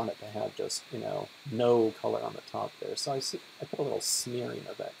don't want it to have just, you know, no color on the top there. So I put a little smearing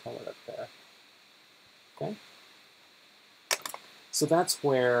of that color up there, okay? So that's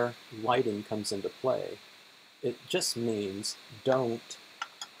where lighting comes into play. It just means don't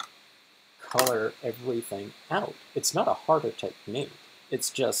color everything out. It's not a harder technique. It's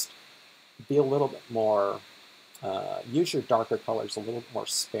just be a little bit more, use your darker colors a little more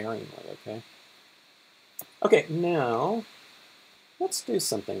sparingly, okay? Okay, now let's do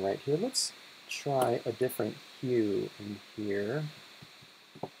something right here. Let's try a different hue in here.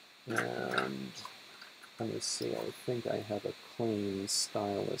 And let me see, I think I have a clean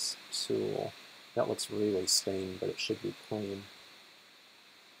stylus tool. That looks really stained, but it should be clean.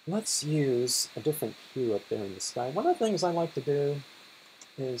 Let's use a different hue up there in the sky. One of the things I like to do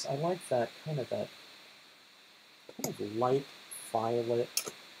is I like that kind of light violet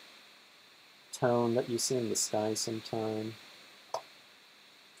tone that you see in the sky sometime,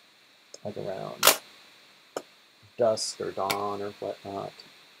 like around dusk or dawn or whatnot.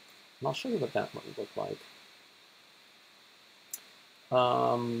 And I'll show you what that might look like.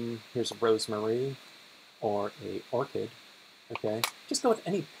 Here's a rosemary or a orchid. Okay, just go with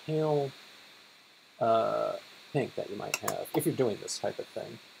any pale pink that you might have if you're doing this type of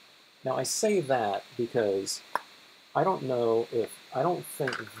thing. Now I say that because I don't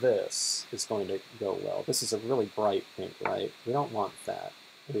think this is going to go well. This is a really bright pink, right? We don't want that.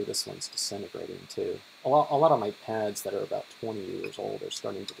 Maybe this one's disintegrating too. A lot of my pads that are about 20 years old are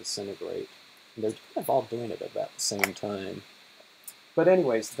starting to disintegrate. And they're kind of all doing it at about the same time. But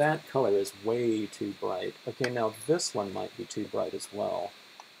anyways, that color is way too bright. Okay, now this one might be too bright as well.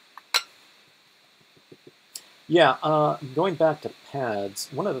 Yeah, going back to pads,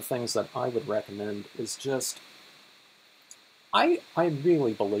 one of the things that I would recommend is just, I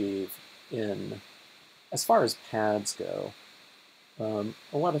really believe in, as far as pads go, A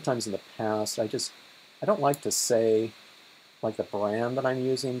lot of times in the past, I don't like to say like the brand that I'm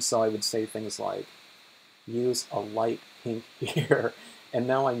using, so I would say things like use a light pink here, and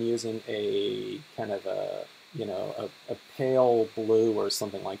now I'm using a kind of a, you know, a pale blue or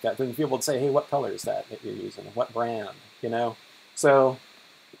something like that. Then people would say, hey, what color is that you're using? What brand, you know? So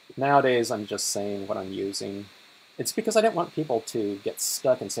nowadays I'm just saying what I'm using. It's because I didn't want people to get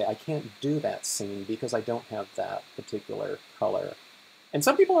stuck and say, I can't do that scene because I don't have that particular color. And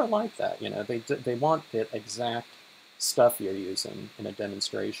some people are like that, you know, they want the exact stuff you're using in a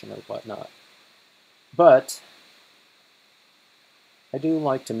demonstration or whatnot. But I do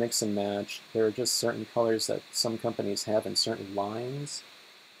like to mix and match. There are just certain colors that some companies have in certain lines.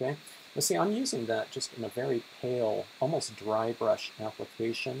 Okay, now see, I'm using that just in a very pale, almost dry brush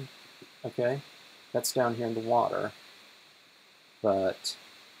application. Okay, that's down here in the water. But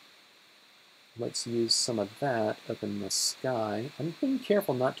let's use some of that up in the sky. I'm being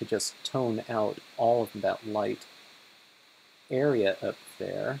careful not to just tone out all of that light area up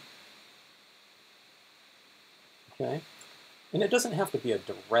there. Okay, and it doesn't have to be a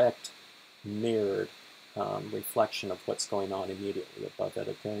direct mirrored reflection of what's going on immediately above it,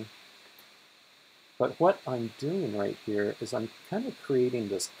 okay? But what I'm doing right here is I'm kind of creating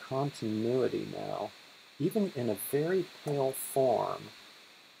this continuity now, even in a very pale form,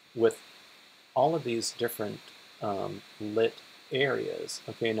 with all of these different lit areas.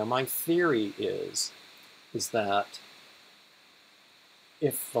 Okay, now my theory is that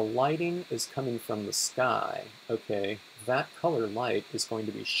if the lighting is coming from the sky, okay, that color light is going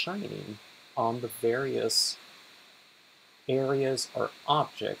to be shining on the various areas or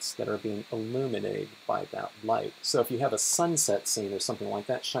objects that are being illuminated by that light. So if you have a sunset scene or something like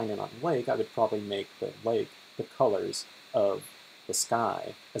that shining on a lake, I would probably make the lake the colors of the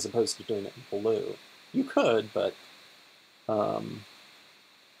sky as opposed to doing it in blue. You could, but I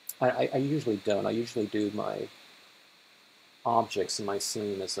usually don't. I usually do my objects in my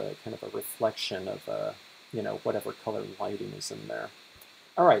scene as a kind of a reflection of you know, whatever color lighting is in there.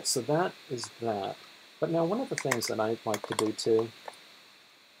 All right, so that is that. But now one of the things that I'd like to do too,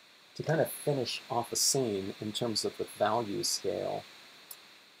 to kind of finish off a scene in terms of the value scale,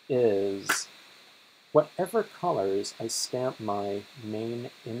 is whatever colors I stamp my main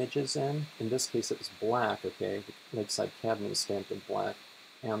images in this case it was black, okay, the Lakeside Cabin was stamped in black,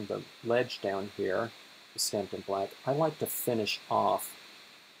 and the ledge down here is stamped in black. I like to finish off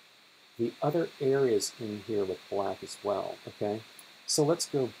the other areas in here with black as well, okay? So let's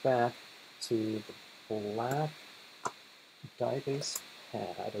go back to the black dye base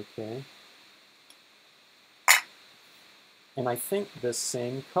pad, okay? And I think this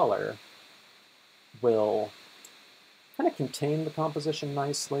same color will kind of contain the composition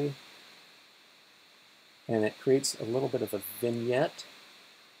nicely, and it creates a little bit of a vignette.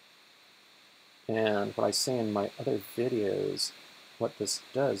 And what I say in my other videos, what this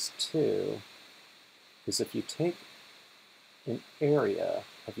does too, is if you take an area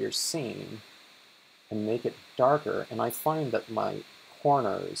of your scene and make it darker, and I find that my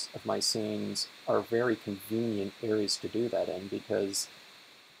corners of my scenes are very convenient areas to do that in because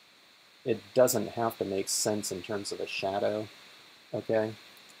it doesn't have to make sense in terms of a shadow, okay?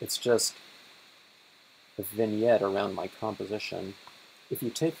 It's just a vignette around my composition. If you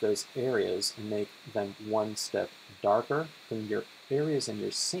take those areas and make them one step darker, then your areas in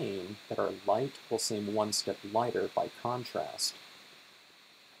your scene that are light will seem one step lighter by contrast.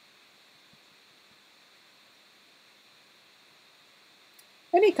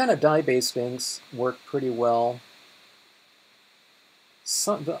 Any kind of dye-based inks work pretty well.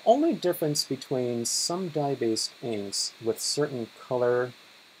 The only difference between some dye-based inks with certain color,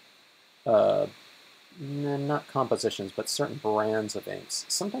 not compositions, but certain brands of inks,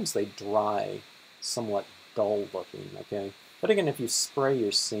 sometimes they dry somewhat dull looking, okay? But again, if you spray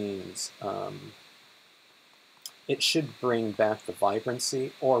your scenes, it should bring back the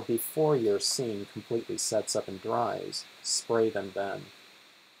vibrancy, or before your scene completely sets up and dries, spray them then,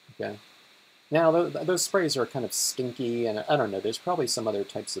 okay? Now, those sprays are kind of stinky, and I don't know, there's probably some other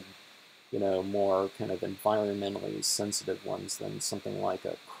types of, you know, more kind of environmentally sensitive ones than something like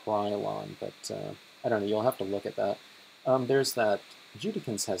a Krylon, but I don't know, you'll have to look at that. There's that,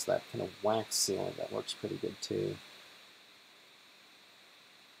 Judikins has that kind of wax sealant that works pretty good too.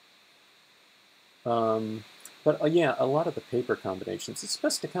 But yeah, a lot of the paper combinations, it's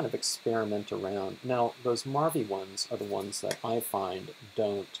best to kind of experiment around. Now, those Marvy ones are the ones that I find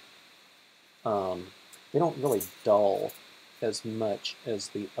don't, they don't really dull as much as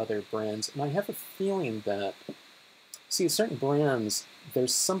the other brands. And I have a feeling that, see, certain brands,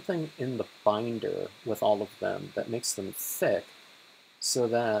 there's something in the binder with all of them that makes them thick, so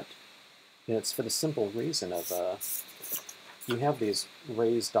that it's for the simple reason of you have these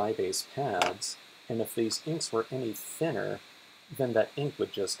raised dye base pads, and if these inks were any thinner, then that ink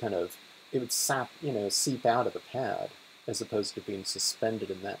would just kind of, it would seep out of the pad, as opposed to being suspended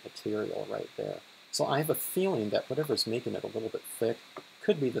in that material right there. So I have a feeling that whatever's making it a little bit thick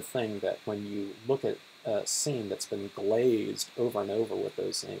could be the thing that when you look at a scene that's been glazed over and over with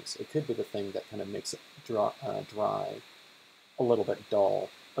those inks, it could be the thing that kind of makes it dry a little bit dull.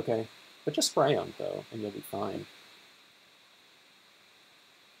 Okay, but just spray them though, and you'll be fine.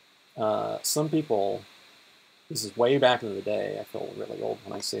 Some people, this is way back in the day, I feel really old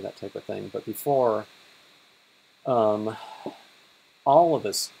when I say that type of thing, but before all of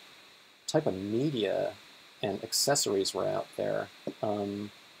this type of media and accessories were out there,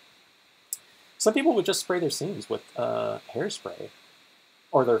 some people would just spray their scenes with hairspray,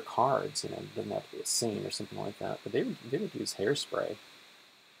 or their cards. It didn't have to be a scene or something like that, but they would use hairspray.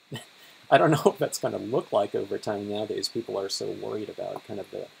 I don't know what that's going to look like over time nowadays. People are so worried about kind of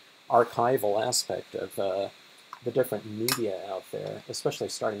the archival aspect of the different media out there, especially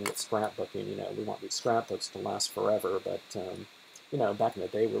starting with scrapbooking. We want these scrapbooks to last forever, but back in the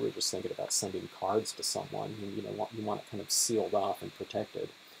day, we were just thinking about sending cards to someone. You want it kind of sealed off and protected.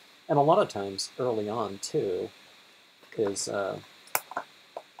 And a lot of times, early on too, is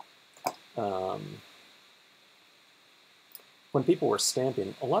when people were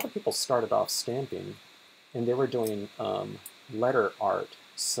stamping, a lot of people started off stamping, and they were doing letter art.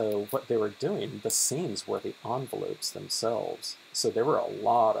 So what they were doing, the scenes were the envelopes themselves. So there were a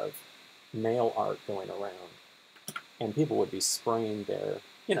lot of mail art going around, and people would be spraying their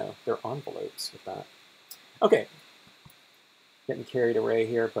envelopes with that. Okay, getting carried away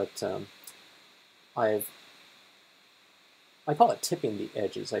here, but I call it tipping the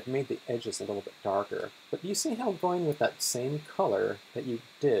edges. I've made the edges a little bit darker, but you see how going with that same color that you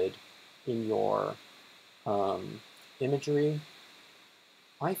did in your imagery,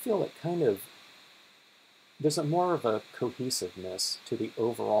 I feel it kind of, there's more of a cohesiveness to the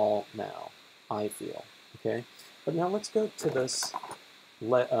overall now, I feel, okay? But now let's go to this,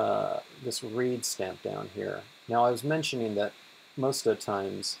 this reed stamp down here. Now I was mentioning that most of the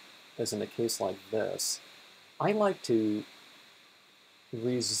times, as in a case like this, I like to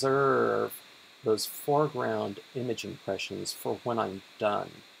reserve those foreground image impressions for when I'm done,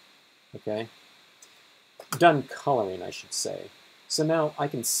 okay? Done coloring, I should say. So now I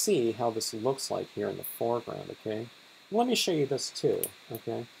can see how this looks like here in the foreground, okay? Let me show you this too,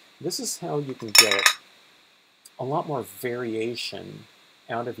 okay? This is how you can get a lot more variation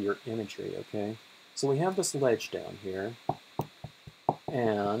out of your imagery, okay? So we have this ledge down here,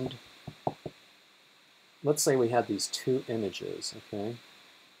 and let's say we had these two images, okay?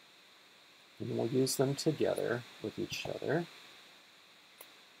 And we'll use them together with each other,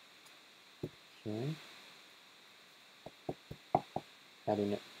 okay?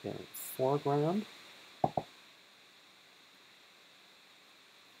 Having it in the foreground.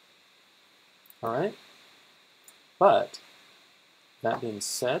 All right. But that being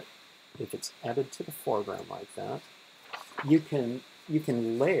said, if it's added to the foreground like that, you can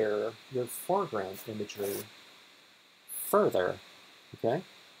layer your foreground imagery further. Okay.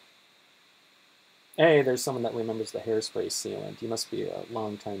 Hey, there's someone that remembers the hairspray sealant. You must be a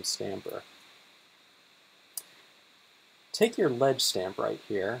long-time stamper. Take your ledge stamp right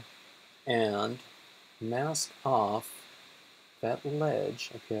here and mask off that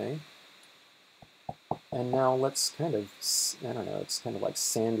ledge, okay? And now let's kind of, I don't know, it's kind of like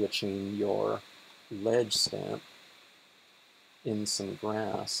sandwiching your ledge stamp in some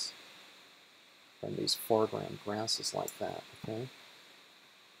grass from these foreground grasses like that, okay?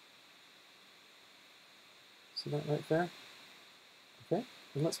 See that right there? Okay,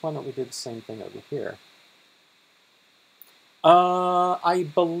 and why don't we do the same thing over here? I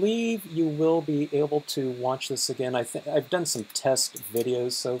believe you will be able to watch this again. I've done some test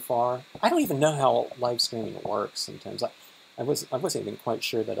videos so far. I don't even know how live streaming works sometimes. I wasn't even quite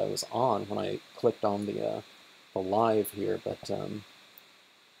sure that I was on when I clicked on the live here, but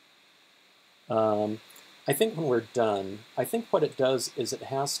I think when we're done, I think what it does is it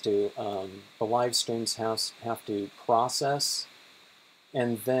has to, the live streams have to process,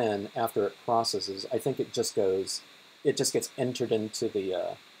 and then after it processes, I think it just goes, it just gets entered into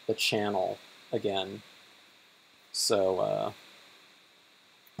the channel again. So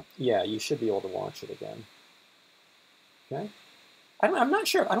yeah, you should be able to watch it again. Okay. I'm not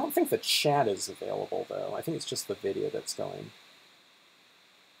sure. I don't think the chat is available though. I think it's just the video that's going.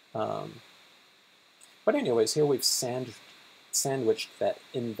 But anyways, here we've sandwiched that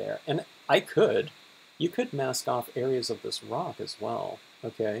in there, and I could, You could mask off areas of this rock as well,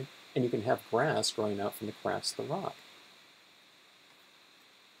 okay? And you can have grass growing out from the cracks of the rock.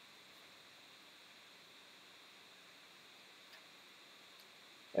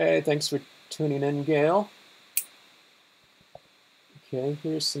 Hey, thanks for tuning in, Gail. Okay,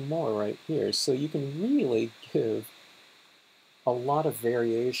 here's some more right here. So you can really give a lot of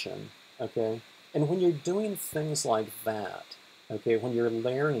variation, okay? And when you're doing things like that, okay, when you're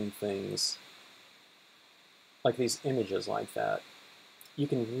layering things like these images like that, you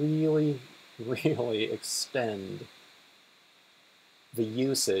can really, really extend the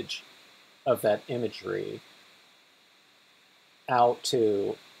usage of that imagery out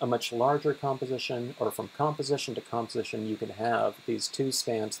to a much larger composition, or from composition to composition, you can have these two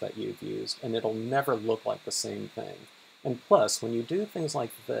stamps that you've used, and it'll never look like the same thing. And plus, when you do things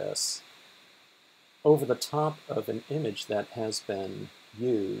like this over the top of an image that has been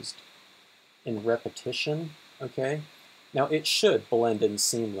used in repetition, okay? Now, it should blend in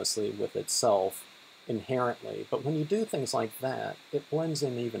seamlessly with itself inherently, but when you do things like that, it blends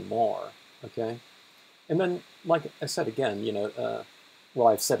in even more, okay? And then, like I said again, you know, well,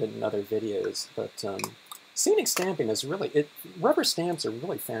 I've said it in other videos, but scenic stamping is really, rubber stamps are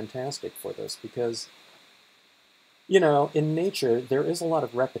really fantastic for this because, you know, in nature, there is a lot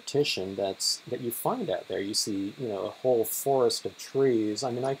of repetition that you find out there. You see, you know, a whole forest of trees. I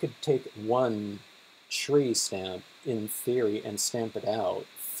mean, I could take one tree stamp, in theory, and stamp it out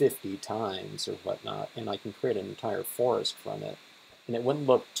 50 times or whatnot, and I can create an entire forest from it, and it wouldn't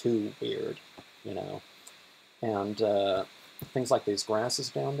look too weird, you know. And things like these grasses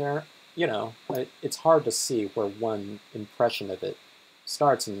down there, you know, it's hard to see where one impression of it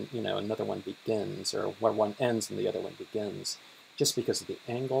starts and, you know, another one begins, or where one ends and the other one begins, just because of the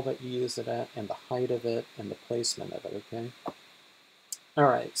angle that you use it at, and the height of it, and the placement of it, okay? All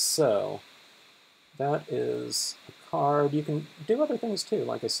right, so that is a card. You can do other things too.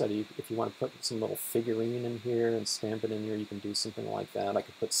 Like I said, if you want to put some little figurine in here and stamp it in here, you can do something like that. I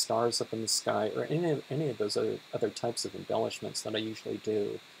could put stars up in the sky, or any of those other types of embellishments that I usually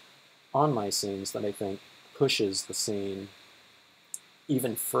do on my scenes that I think pushes the scene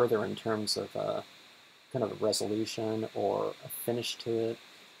even further in terms of kind of a resolution or a finish to it.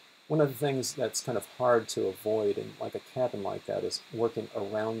 One of the things that's kind of hard to avoid in like a cabin like that is working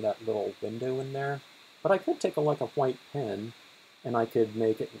around that little window in there. But I could take like a white pen and I could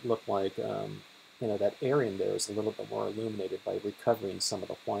make it look like, you know, that area in there is a little bit more illuminated by recovering some of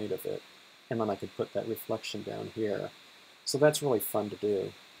the white of it. And then I could put that reflection down here. So that's really fun to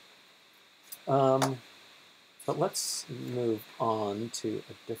do. But let's move on to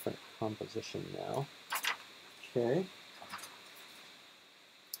a different composition now. Okay.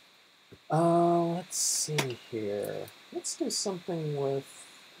 Let's see here. Let's do something with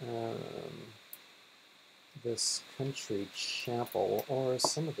this country chapel, or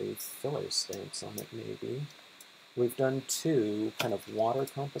some of the filler stamps on it maybe. We've done two kind of water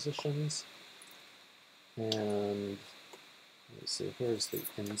compositions. And let me see, here's the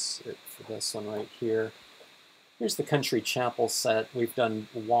insert for this one right here. Here's the country chapel set. We've done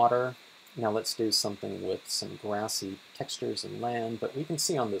water. Now let's do something with some grassy textures and land, but we can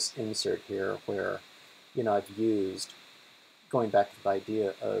see on this insert here where, you know, I've used, going back to the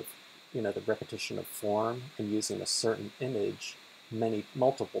idea of, you know, the repetition of form and using a certain image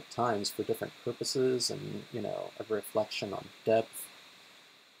multiple times for different purposes, and, you know, a reflection on depth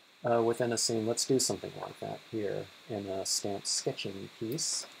within a scene. Let's do something like that here in a stamp sketching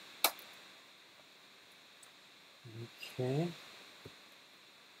piece. Okay.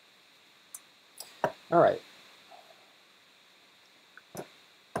 All right.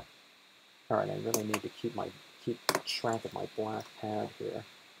 All right, I really need to keep track of my black pad here.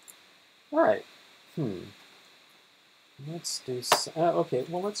 All right. Let's do. Okay.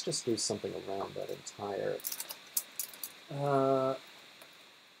 Well, let's just do something around that entire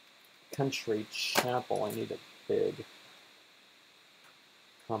country chapel. I need a big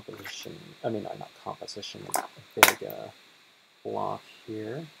composition. I mean, not composition. A big block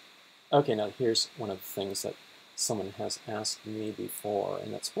here. Okay, now here's one of the things that someone has asked me before,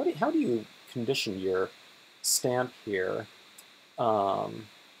 and that's how do you condition your stamp here when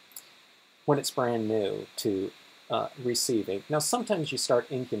it's brand new to receive ink? Now sometimes you start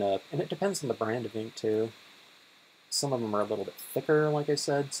inking up, and it depends on the brand of ink too. Some of them are a little bit thicker, like I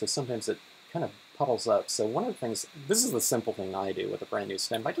said, so sometimes it kind of puddles up. So one of the things, this is the simple thing I do with a brand new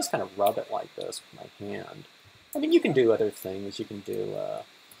stamp, I just kind of rub it like this with my hand. I mean, you can do other things. You can do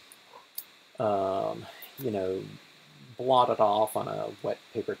you know, blot it off on a wet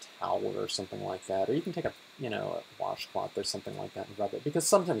paper towel or something like that. Or you can take a, you know, a washcloth or something like that and rub it. Because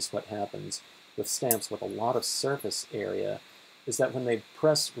sometimes what happens with stamps with a lot of surface area is that when they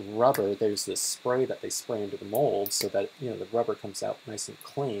press rubber, there's this spray that they spray into the mold so that, you know, the rubber comes out nice and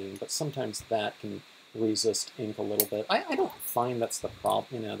clean, but sometimes that can resist ink a little bit. I don't find that's the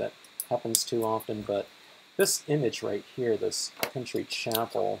problem, you know, that happens too often, but this image right here, this country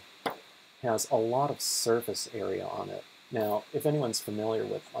chapel, has a lot of surface area on it. Now, if anyone's familiar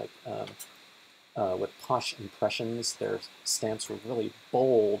with with Posh Impressions, their stamps were really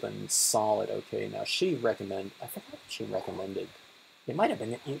bold and solid. Okay, now I forgot what she recommended. It might have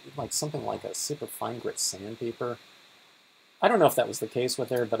been like something like a super fine grit sandpaper. I don't know if that was the case with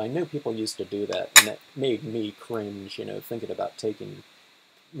her, but I knew people used to do that, and it made me cringe, you know, thinking about taking,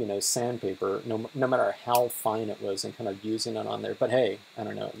 you know, sandpaper, no matter how fine it was, and kind of using it on there. But hey, I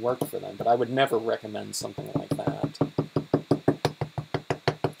don't know, it worked for them, but I would never recommend something like that.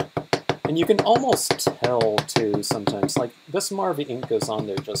 And you can almost tell, too, sometimes, like, this Marvy ink goes on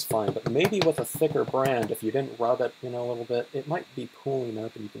there just fine, but maybe with a thicker brand, if you didn't rub it, you know, a little bit, it might be pooling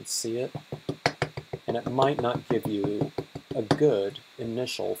up and you can see it, and it might not give you a good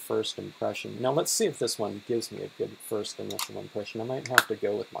initial first impression. Now let's see if this one gives me a good first initial impression. I might have to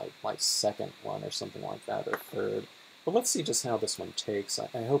go with my second one or something like that, or third. But let's see just how this one takes.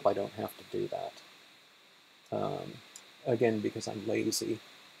 I hope I don't have to do that. Again, because I'm lazy,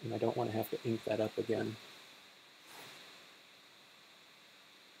 and I don't want to have to ink that up again.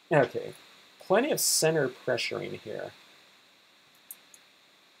 Okay, plenty of center pressuring here.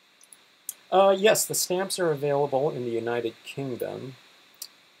 Yes, the stamps are available in the United Kingdom.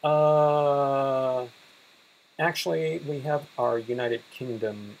 Actually, we have our United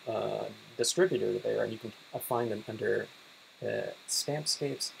Kingdom distributor there, and you can find them under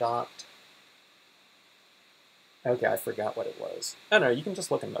Stampscapes. Okay, I forgot what it was. I don't know, you can just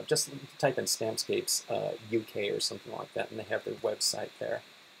look them up. Just type in Stampscapes UK or something like that, and they have their website there.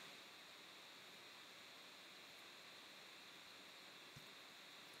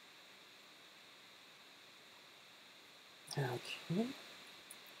 Okay.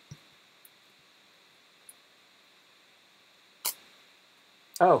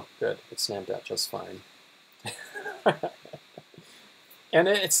 Oh, good. It snapped out just fine.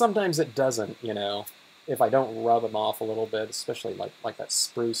 And sometimes it doesn't, you know, if I don't rub them off a little bit, especially like that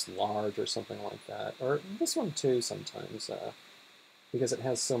spruce large or something like that. Or this one too sometimes, because it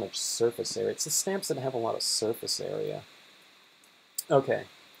has so much surface area. It's the stamps that have a lot of surface area. Okay.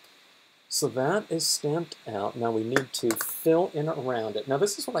 So that is stamped out. Now we need to fill in around it. Now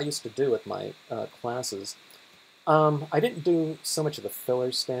this is what I used to do with my classes. I didn't do so much of the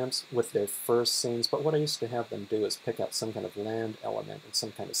filler stamps with their first scenes, but what I used to have them do is pick out some kind of land element and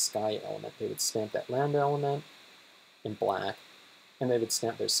some kind of sky element. They would stamp that land element in black, and they would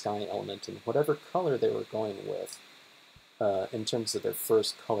stamp their sky element in whatever color they were going with in terms of their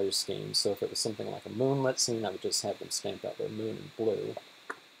first color scheme. So if it was something like a moonlit scene, I would just have them stamp out their moon in blue.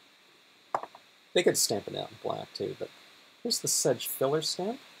 They could stamp it out in black too, but here's the sedge filler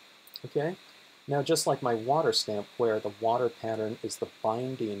stamp, okay? Now, just like my water stamp, where the water pattern is the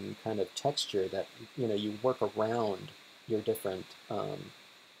binding kind of texture that, you know, you work around your different,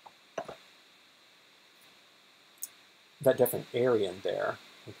 that different area in there,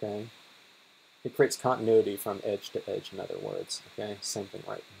 okay? It creates continuity from edge to edge, in other words, okay? Same thing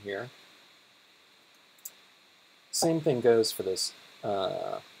right in here. Same thing goes for this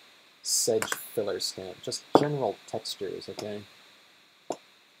sedge filler stamp, just general textures, okay?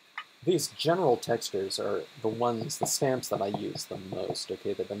 These general textures are the stamps that I use the most,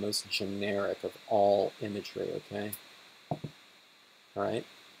 okay? They're the most generic of all imagery, okay? All right?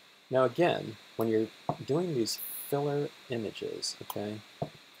 Now again, when you're doing these filler images, okay?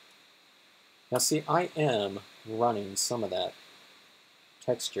 Now see, I am running some of that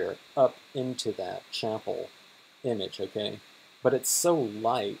texture up into that chapel image, okay? But it's so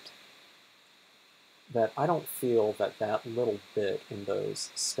light that I don't feel that that little bit in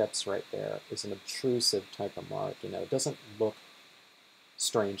those steps right there is an obtrusive type of mark. You know, it doesn't look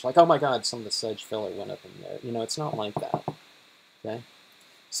strange, like, oh my god, some of the sedge filler went up in there. You know, it's not like that, okay?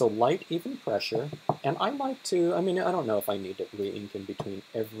 So light, even pressure, and I like to, I mean, I don't know if I need to re-ink in between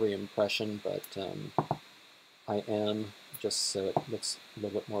every impression, but I am, just so it looks a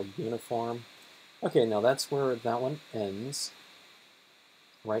little bit more uniform. Okay, now that's where that one ends.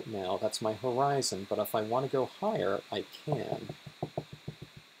 Right now, that's my horizon, but if I want to go higher, I can.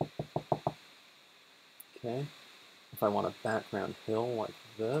 Okay, if I want a background hill like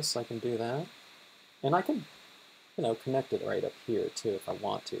this, I can do that. And I can, you know, connect it right up here too if I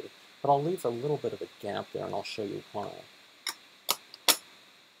want to. But I'll leave a little bit of a gap there, and I'll show you why.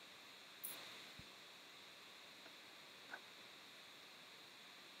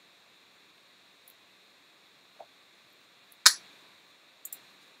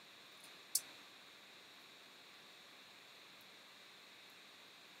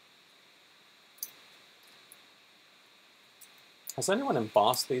 Has anyone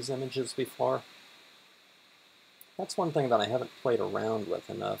embossed these images before? That's one thing that I haven't played around with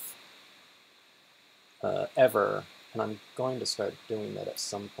enough ever, and I'm going to start doing that at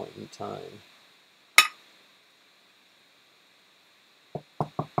some point in time.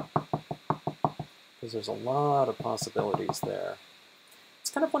 Because there's a lot of possibilities there. It's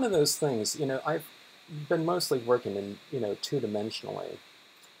kind of one of those things, you know, I've been mostly working in, you know, two-dimensionally.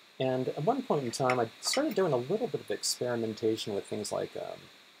 And at one point in time, I started doing a little bit of experimentation with things like,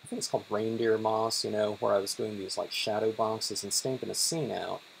 I think it's called reindeer moss, you know, where I was doing these like shadow boxes and stamping a scene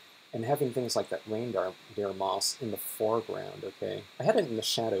out and having things like that reindeer moss in the foreground, okay? I had it in the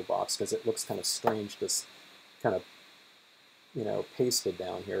shadow box because it looks kind of strange, this kind of, you know, pasted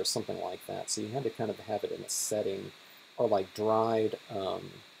down here or something like that. So you had to kind of have it in a setting, or like dried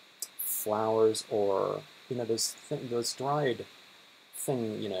flowers, or, you know, those dried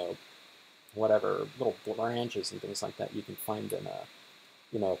thing, you know, whatever, little branches and things like that you can find in a,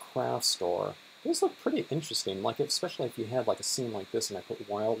 you know, a craft store. Those look pretty interesting, like especially if you had like a scene like this and I put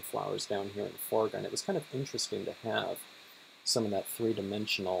wildflowers down here in the foreground. It was kind of interesting to have some of that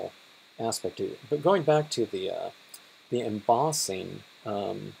three-dimensional aspect to it. But going back to the embossing,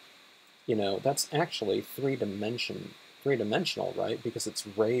 you know, that's actually three-dimensional, right? Because it's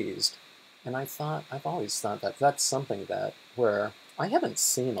raised. And I've always thought that that's something that where I haven't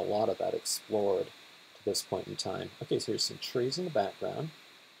seen a lot of that explored to this point in time. Okay, so here's some trees in the background.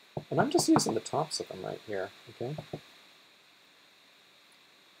 And I'm just using the tops of them right here, okay?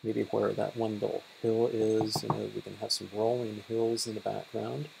 Maybe where that one little hill is, you know, we can have some rolling hills in the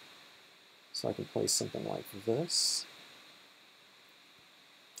background. So I can place something like this.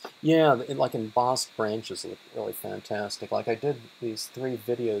 Yeah, like embossed branches look really fantastic. Like I did these 3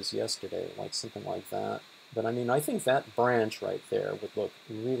 videos yesterday, like something like that. But I mean, I think that branch right there would look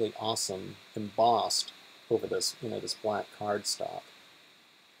really awesome embossed over this, you know, this black cardstock.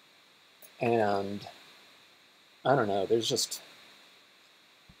 And I don't know, there's just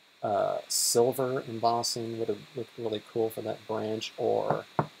silver embossing would have looked really cool for that branch, or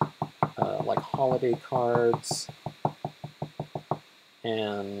like holiday cards.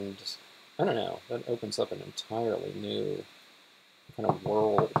 And I don't know, that opens up an entirely new kind of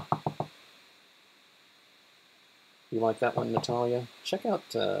world. You like that one, Natalia? Check out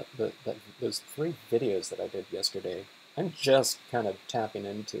those 3 videos that I did yesterday. I'm just kind of tapping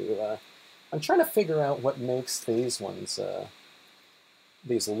into, I'm trying to figure out what makes these ones,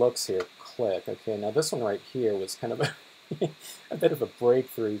 these looks here click. Okay, now this one right here was kind of a bit of a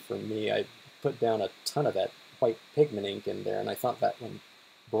breakthrough for me. I put down a ton of that white pigment ink in there, and I thought that one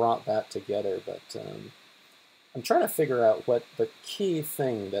brought that together, but I'm trying to figure out what the key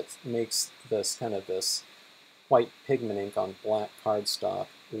thing that makes this kind of this white pigment ink on black cardstock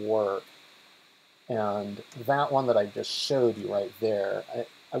work. And that one that I just showed you right there,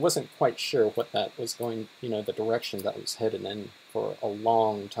 I wasn't quite sure what that was going, you know, the direction that was headed in for a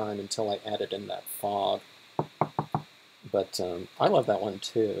long time until I added in that fog. But I love that one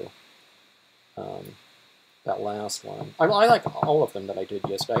too. That last one. I like all of them that I did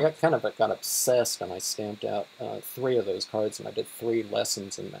yesterday. I got obsessed, and I stamped out 3 of those cards, and I did 3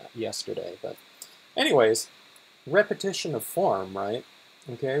 lessons in that yesterday. But anyways, repetition of form, right?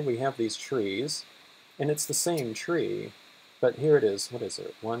 Okay, we have these trees, and it's the same tree, but here it is. What is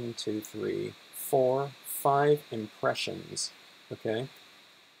it? 1, 2, 3, 4, 5 impressions. Okay,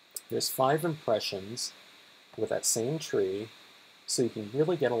 there's 5 impressions with that same tree, so you can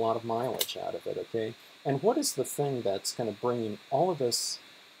really get a lot of mileage out of it. Okay. And what is the thing that's kind of bringing all of these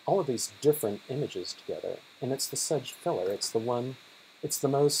different images together? And it's the sedge filler. It's the one, it's the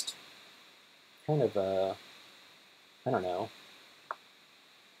most kind of, I don't know,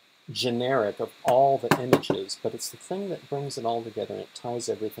 generic of all the images, but it's the thing that brings it all together, and it ties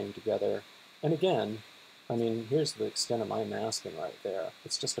everything together. And again, I mean, here's the extent of my masking right there.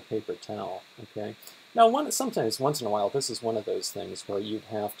 It's just a paper towel, okay? Now, sometimes, once in a while, this is one of those things where you'd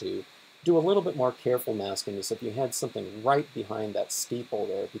have to do a little bit more careful masking, as if you had something right behind that steeple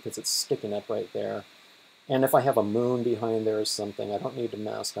there, because it's sticking up right there. And if I have a moon behind there or something, I don't need to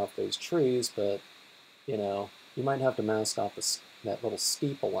mask off those trees, but, you know, you might have to mask off that little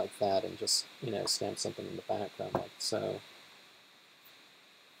steeple like that and just, you know, stamp something in the background like so.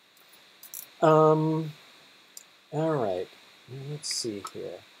 All right, let's see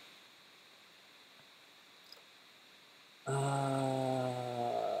here. I'm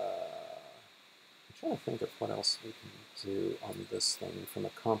trying to think of what else we can do on this thing from a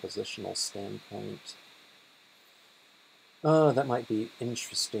compositional standpoint. That might be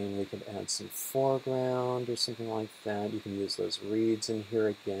interesting. We could add some foreground or something like that. You can use those reeds in here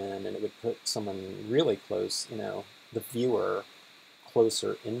again, and it would put someone really close, you know, the viewer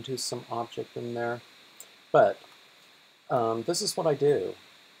closer into some object in there. But this is what I do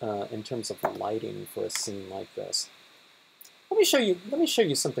in terms of lighting for a scene like this. Let me show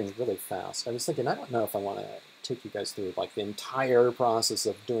you something really fast. I was thinking, I don't know if I want to take you guys through like the entire process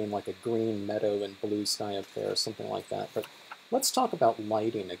of doing like a green meadow and blue sky up there or something like that. But let's talk about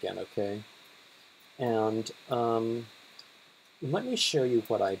lighting again, okay? And let me show you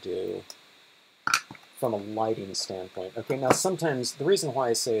what I do from a lighting standpoint. Okay, now sometimes, the reason why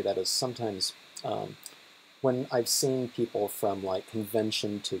I say that is sometimes when I've seen people from like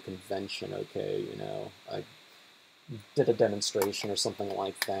convention to convention, okay, you know, I did a demonstration or something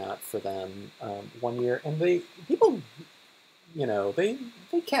like that for them one year, and people, you know, they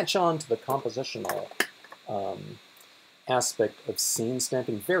catch on to the compositional aspect of scene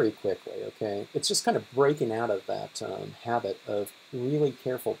stamping very quickly, okay? It's just kind of breaking out of that habit of really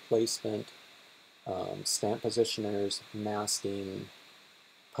careful placement, stamp positioners, masking,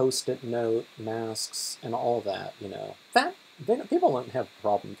 post-it note, masks, and all that, you know. People don't have a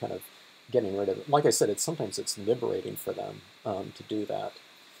problem kind of getting rid of it. Like I said, sometimes it's liberating for them to do that.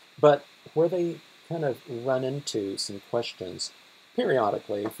 But where they kind of run into some questions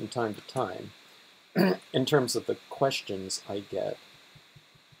periodically from time to time, in terms of the questions I get,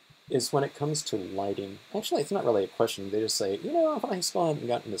 is when it comes to lighting. Actually, it's not really a question. They just say, you know, I still haven't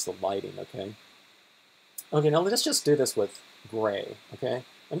gotten this lighting, okay? Okay, now let's just do this with gray, okay?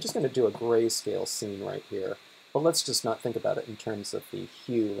 I'm just going to do a grayscale scene right here. But let's just not think about it in terms of the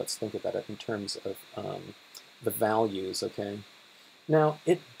hue. Let's think about it in terms of the values, okay? Now,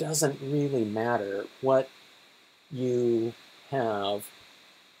 it doesn't really matter what you have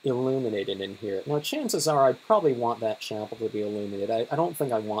illuminated in here. Now, chances are I probably want that chapel to be illuminated. I don't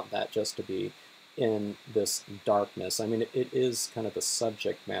think I want that just to be in this darkness. I mean, it is kind of the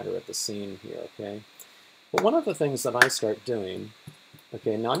subject matter of the scene here, okay? But one of the things that I start doing,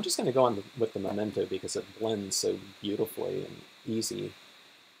 okay, now I'm just going to go on with the Memento because it blends so beautifully and easy.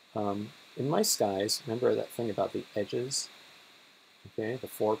 In my skies, remember that thing about the edges? Okay, the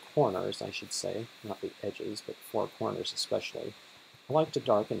four corners, I should say, not the edges, but the four corners especially. I like to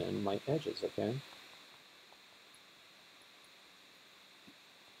darken in my edges, okay?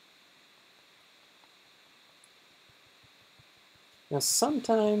 Now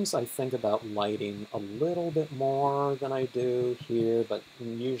sometimes I think about lighting a little bit more than I do here, but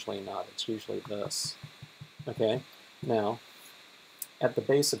usually not. It's usually this. Okay, now at the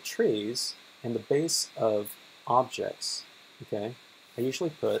base of trees and the base of objects, okay, I usually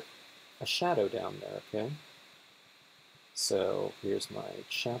put a shadow down there, okay? So here's my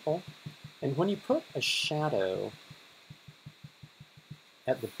chapel. And when you put a shadow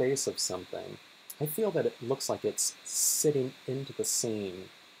at the base of something, I feel that it looks like it's sitting into the scene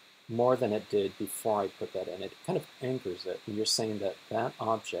more than it did before I put that in. It kind of anchors it, and you're saying that that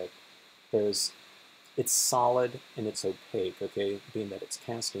object, it's solid and it's opaque, okay, being that it's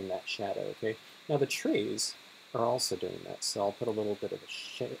casting that shadow, okay? Now the trees are also doing that, so I'll put a little bit of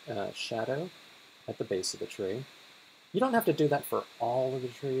a shadow at the base of the tree. You don't have to do that for all of the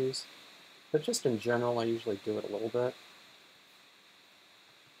trees, but just in general, I usually do it a little bit.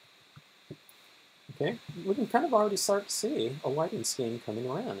 Okay, we can kind of already start to see a lighting scheme coming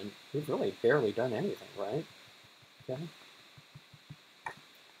around, and we've really barely done anything, right? Okay.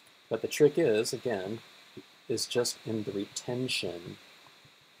 But the trick is, again, is just in the retention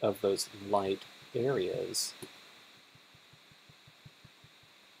of those light areas.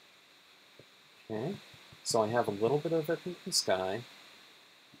 Okay, so I have a little bit of it in the sky,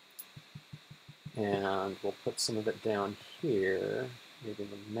 and we'll put some of it down here, maybe in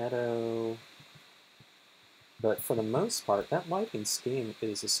the meadow. But for the most part, that lighting scheme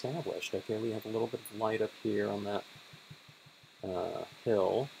is established. Okay, we have a little bit of light up here on that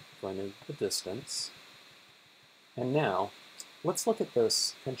hill going into the distance. And now, let's look at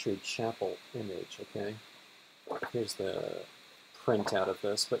this country chapel image, okay? Here's the printout of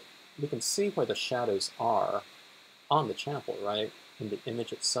this, but we can see where the shadows are on the chapel, right? In the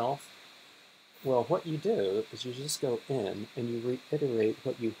image itself. Well, what you do is you just go in and you reiterate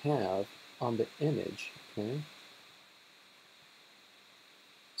what you have on the image, okay?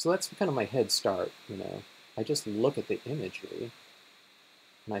 So that's kind of my head start, you know. I just look at the imagery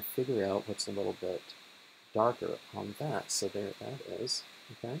and I figure out what's a little bit darker on that. So there that is,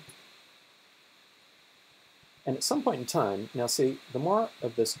 okay? And at some point in time, now see, the more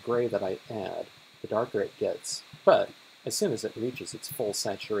of this gray that I add, the darker it gets. But as soon as it reaches its full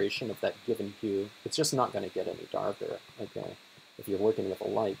saturation of that given hue, it's just not going to get any darker, okay? If you're working with a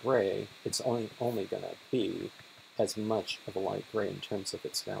light gray, it's only going to be as much of a light gray in terms of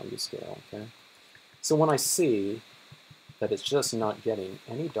its value scale, okay? So when I see that it's just not getting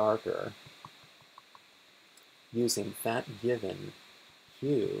any darker using that given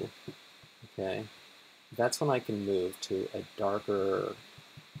hue, okay, that's when I can move to a darker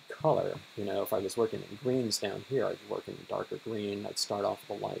color. You know, if I was working in greens down here, I'd work in darker green. I'd start off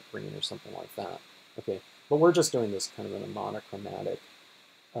with a light green or something like that. Okay, but we're just doing this kind of in a monochromatic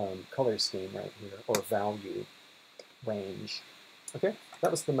color scheme right here, or value range. Okay,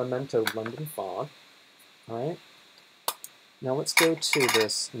 that was the Memento London Fog. All right, now let's go to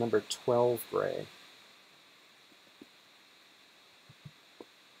this number 12 gray.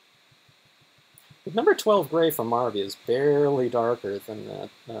 The number 12 gray from Marvy is barely darker than that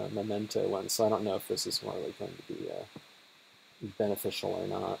Memento one, so I don't know if this is really going to be beneficial or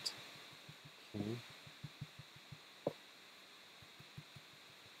not. Okay.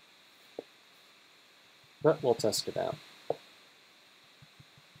 But we'll test it out.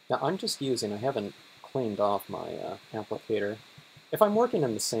 Now I'm just using, I haven't cleaned off my applicator. If I'm working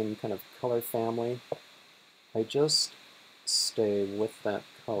in the same kind of color family, I just stay with that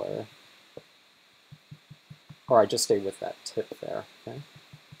color. Or I just stay with that tip there, okay?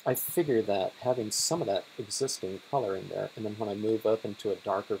 I figure that having some of that existing color in there, and then when I move up into a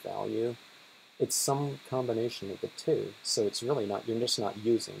darker value, it's some combination of the two. So it's really not, you're just not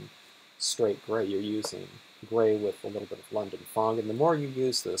using straight gray, you're using gray with a little bit of London Fog, and the more you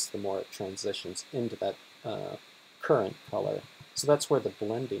use this, the more it transitions into that current color. So that's where the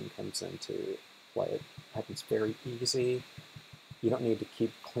blending comes into play. It happens very easy. You don't need to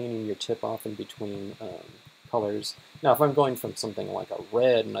keep cleaning your tip off in between colors. Now, if I'm going from something like a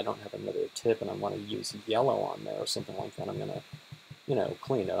red and I don't have another tip and I want to use yellow on there or something like that, I'm going to, you know,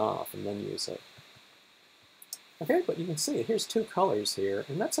 clean it off and then use it. Okay, but you can see here's two colors here,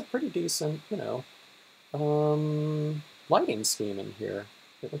 and that's a pretty decent, you know, lighting scheme in here.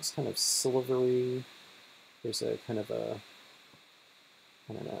 It looks kind of silvery. There's a kind of a,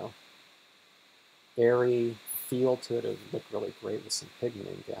 I don't know, airy feel to it. It would look really great with some pigment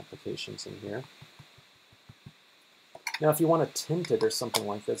ink applications in here. Now, if you want to tint it or something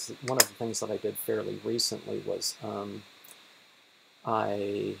like this, one of the things that I did fairly recently was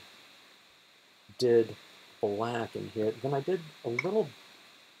I did black in here. Then I did a little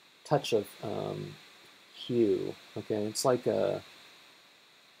touch of hue. Okay, it's like a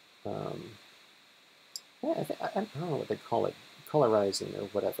yeah, I don't know what they call it, colorizing or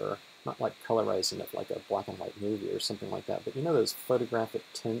whatever. Not like colorizing of like a black and white movie or something like that. But you know those photographic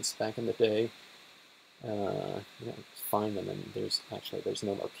tints back in the day. You know, find them, and there's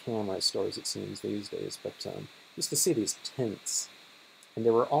no more camera stores, it seems, these days, but used to see these tints, and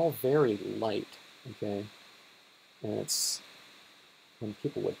they were all very light, okay, and it's when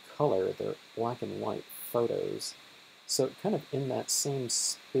people would color their black and white photos, so kind of in that same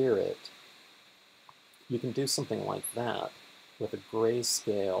spirit, you can do something like that with a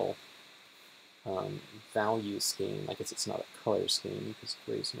grayscale value scheme. I guess it's not a color scheme, because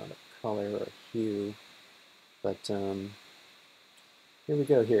gray's not a color or a hue. But here we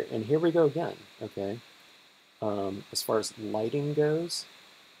go here, and here we go again, okay? As far as lighting goes,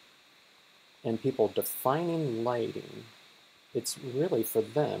 and people defining lighting, it's really for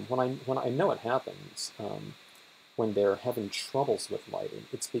them, when I know it happens, when they're having troubles with lighting,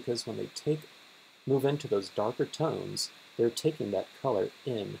 it's because when they move into those darker tones, they're taking that color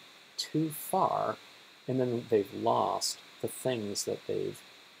in too far, and then they've lost the things that they've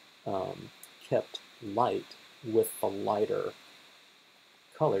kept light with the lighter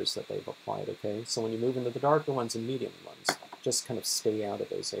colors that they've applied, okay? So when you move into the darker ones and medium ones, just kind of stay out of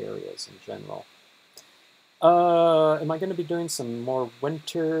those areas in general. Am I going to be doing some more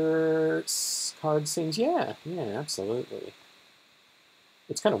winter card scenes? Yeah, absolutely.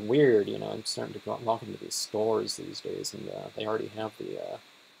 It's kind of weird, you know, I'm starting to walk into these stores these days, and they already have the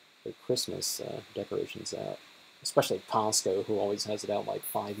Christmas decorations out. Especially Costco, who always has it out like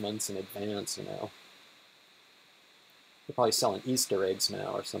 5 months in advance, you know. They're probably selling Easter eggs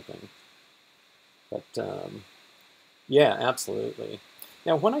now or something. But, yeah, absolutely.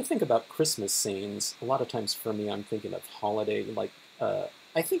 Now, when I think about Christmas scenes, a lot of times for me, I'm thinking of holiday, like,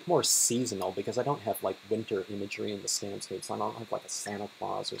 I think more seasonal, because I don't have, like, winter imagery in the Stampscapes. I don't have, like, a Santa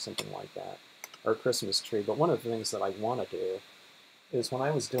Claus or something like that, or a Christmas tree. But one of the things that I want to do is when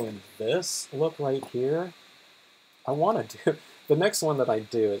I was doing this look right here, I want to do, the next one that I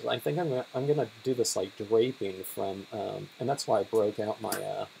do is, I think I'm gonna do this like draping from, and that's why I broke out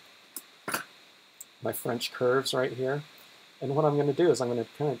my my French curves right here. And what I'm going to do is I'm going to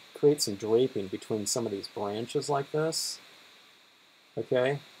kind of create some draping between some of these branches like this.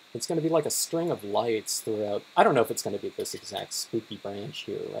 Okay, it's going to be like a string of lights throughout. I don't know if it's going to be this exact spooky branch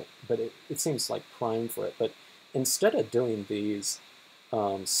here, right? But it seems like prime for it. But instead of doing these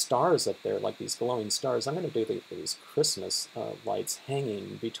stars up there, like these glowing stars, I'm going to do these Christmas lights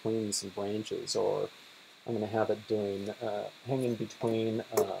hanging between some branches, or I'm going to have it doing hanging between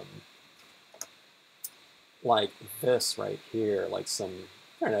like this right here, like some,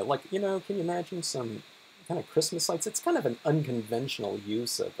 I don't know, like, you know, can you imagine some kind of Christmas lights? It's kind of an unconventional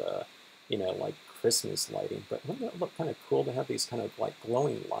use of, you know, like Christmas lighting, but wouldn't it look kind of cool to have these kind of like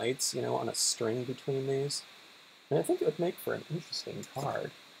glowing lights, you know, on a string between these? And I think it would make for an interesting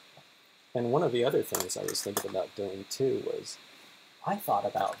card. And one of the other things I was thinking about doing too was, I thought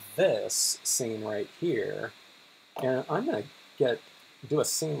about this scene right here, and I'm going to do a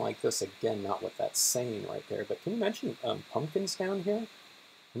scene like this again, not with that saying right there, but can you mention pumpkins down here?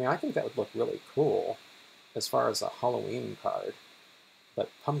 I mean, I think that would look really cool as far as a Halloween card, but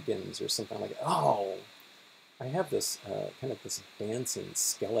pumpkins or something like, oh, I have this kind of this dancing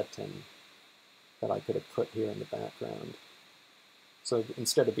skeleton that I could have put here in the background. So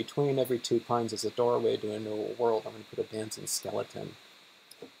instead of between every two pines as a doorway to a new world, I'm going to put a dancing skeleton.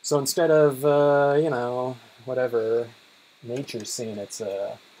 So instead of, you know, whatever nature scene, it's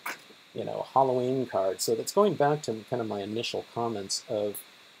a, you know, Halloween card. So that's going back to kind of my initial comments of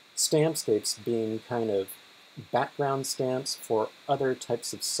Stampscapes being kind of background stamps for other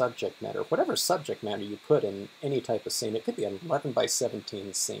types of subject matter. Whatever subject matter you put in any type of scene, it could be an 11 by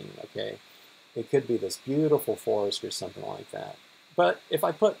 17 scene, okay? It could be this beautiful forest or something like that. But if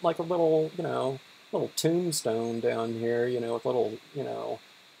I put like a little, you know, little tombstone down here, you know, with a little, you know,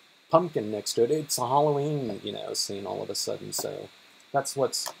 pumpkin next to it, it's a Halloween, you know, scene all of a sudden. So that's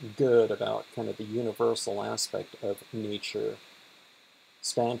what's good about kind of the universal aspect of nature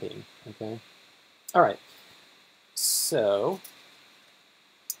stamping, okay? All right, so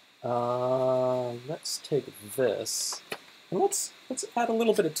let's take this, and let's add a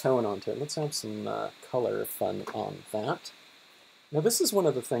little bit of tone onto it. Let's have some color fun on that. Now this is one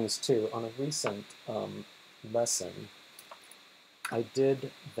of the things too, on a recent lesson, I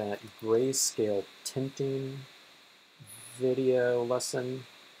did that grayscale tinting video lesson,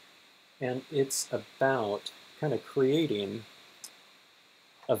 and it's about kind of creating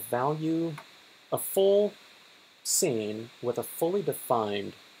a value, a full scene with a fully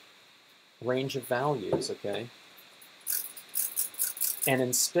defined range of values, okay? And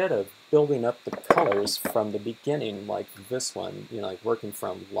instead of building up the colors from the beginning, like this one, you know, like working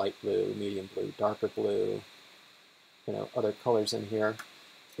from light blue, medium blue, darker blue, you know, other colors in here,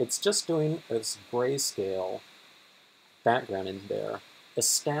 it's just doing this grayscale background in there,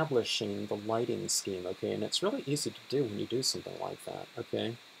 establishing the lighting scheme, okay? And it's really easy to do when you do something like that,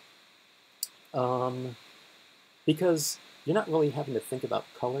 okay? Because you're not really having to think about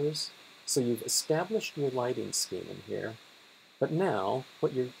colors, so you've established your lighting scheme in here. But now,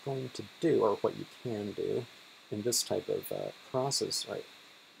 what you're going to do, or what you can do in this type of process right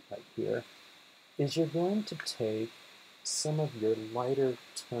here, is you're going to take some of your lighter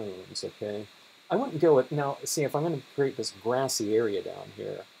tones, okay? I wouldn't go with, now, see, if I'm going to create this grassy area down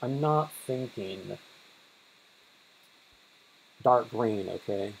here, I'm not thinking dark green,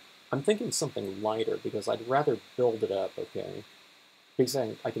 okay? I'm thinking something lighter, because I'd rather build it up, okay? Because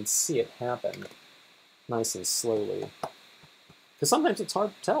I can see it happen nice and slowly. Because sometimes it's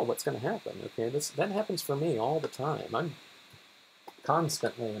hard to tell what's going to happen, okay? That happens for me all the time. I'm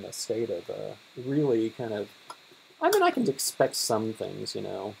constantly in a state of really kind of, I mean, I can expect some things, you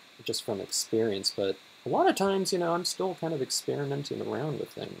know, just from experience, but a lot of times, you know, I'm still kind of experimenting around with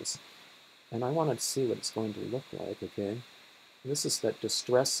things. And I wanted to see what it's going to look like, okay? This is that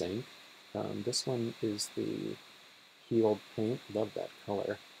Distress ink. This one is the Healed paint. Love that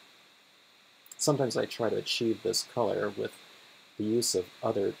color. Sometimes I try to achieve this color with the use of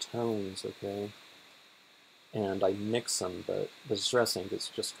other tones, okay? And I mix them, but the Distress ink is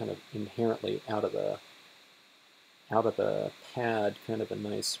just kind of inherently out of the pad, kind of a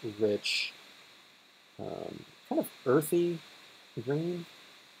nice, rich, kind of earthy green,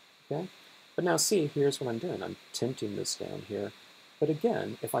 okay? But now see, here's what I'm doing. I'm tinting this down here. But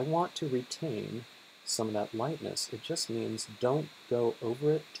again, if I want to retain some of that lightness, it just means don't go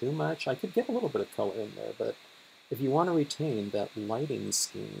over it too much. I could get a little bit of color in there, but if you want to retain that lighting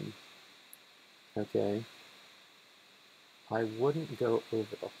scheme, okay, I wouldn't go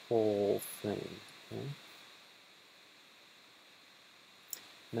over the whole thing, okay?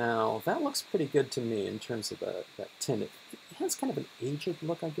 Now, that looks pretty good to me in terms of that tint. It has kind of an aged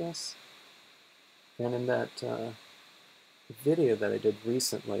look, I guess. And in that video that I did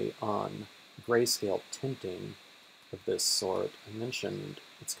recently on grayscale tinting of this sort, I mentioned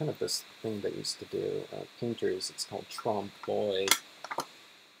it's kind of this thing they used to do, painters, it's called trompe l'oeil,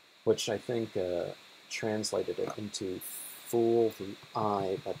 which I think translated it into full the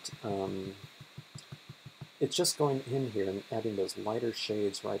eye, but it's just going in here and adding those lighter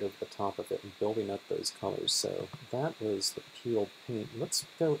shades right over the top of it and building up those colors. So that was the peel paint. Let's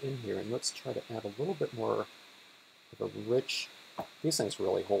go in here and let's try to add a little bit more of a rich, these things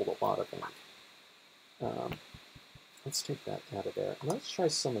really hold a lot of ink. Let's take that out of there. Let's try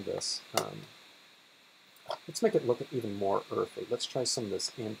some of this. Let's make it look even more earthy. Let's try some of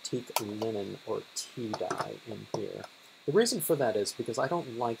this antique linen or tea dye in here. The reason for that is because I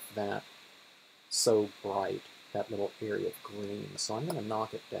don't like that so bright, that little area of green, so I'm going to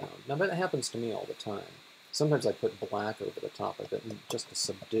knock it down. Now that happens to me all the time. Sometimes I put black over the top of it just to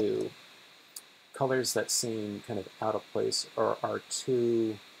subdue colors that seem kind of out of place or are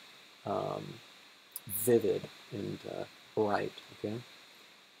too vivid and bright, okay?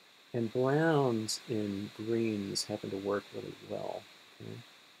 And browns and greens happen to work really well, okay?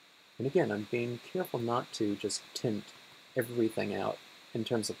 And again, I'm being careful not to just tint everything out in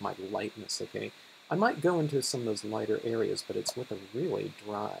terms of my lightness, okay? I might go into some of those lighter areas, but it's with a really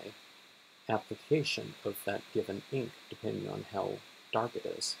dry application of that given ink, depending on how dark it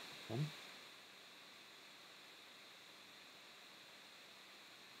is, okay?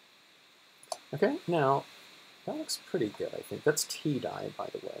 Okay, now, that looks pretty good, I think. That's tea dye, by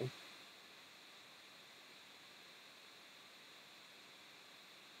the way.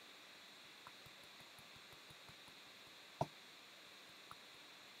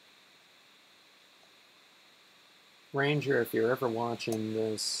 Ranger, if you're ever watching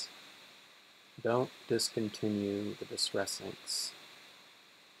this, don't discontinue the Distress inks.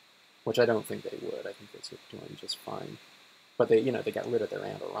 Which I don't think they would. I think they're doing just fine. But they, you know, they got rid of their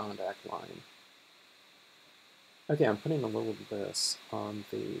Adirondack line. Okay, I'm putting a little of this on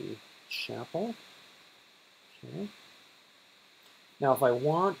the chapel. Okay. Now, if I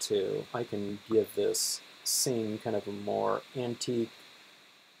want to, I can give this scene kind of a more antique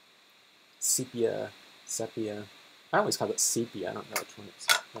sepia. I always call it sepia. I don't know which one it's.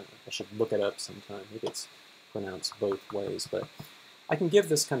 I should look it up sometime. Maybe it's pronounced both ways, but I can give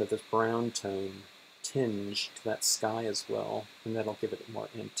this kind of this brown tone tinge to that sky as well, and that'll give it a more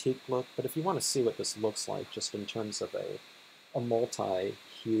antique look. But if you want to see what this looks like just in terms of a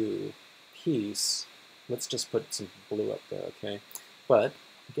multi-hue piece, let's just put some blue up there, okay? But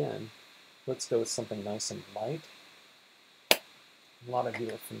again, let's go with something nice and light. A lot of you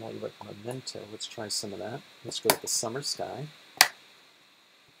are familiar with Memento. Let's try some of that. Let's go with the summer sky.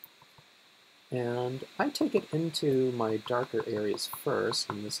 And I take it into my darker areas first.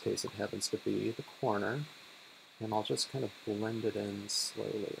 In this case, it happens to be the corner. And I'll just kind of blend it in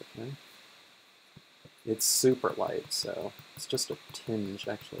slowly, okay? It's super light, so it's just a tinge.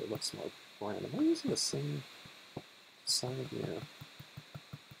 Actually, it looks more brown. Am I using the same side? Yeah.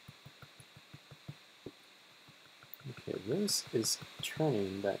 Okay, this is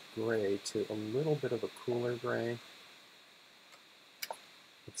turning that gray to a little bit of a cooler gray.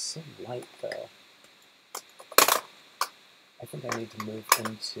 It's so light, though. I think I need to move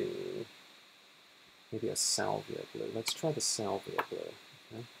into maybe a salvia blue. Let's try the salvia blue.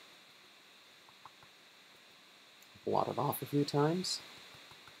 Okay. Blot it off a few times.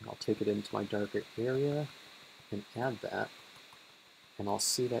 And I'll take it into my darker area and add that. And I'll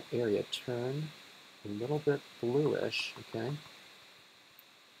see that area turn a little bit bluish, okay?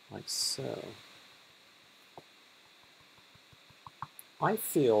 Like so. I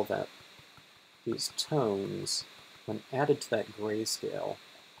feel that these tones, when added to that grayscale,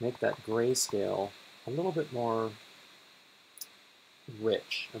 make that grayscale a little bit more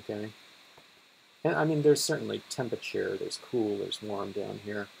rich, okay? And I mean, there's certainly temperature, there's cool, there's warm down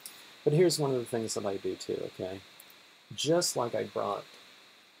here. But here's one of the things that I do too, okay? Just like I brought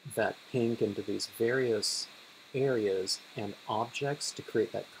that pink into these various areas and objects to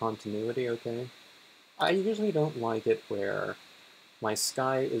create that continuity, okay? I usually don't like it where my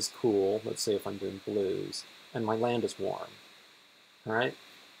sky is cool, let's say if I'm doing blues, and my land is warm, all right?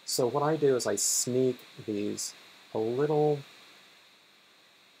 So what I do is I sneak these a little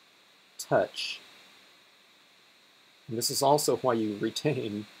touch. And this is also why you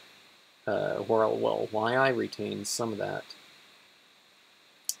retain, why I retain some of that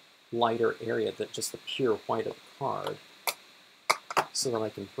lighter area, that just the pure white of the card, so that I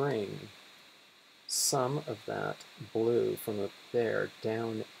can bring some of that blue from up there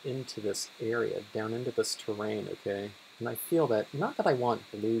down into this area, down into this terrain, okay? And I feel that, not that I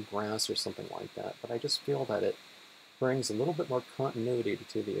want blue grass or something like that, but I just feel that it brings a little bit more continuity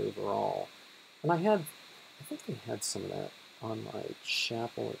to the overall. And I think I had some of that on my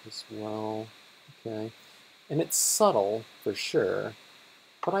chapel as well, okay? And it's subtle, for sure,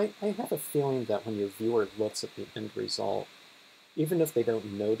 But I have a feeling that when your viewer looks at the end result, even if they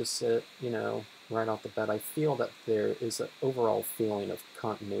don't notice it, you know, right off the bat, I feel that there is an overall feeling of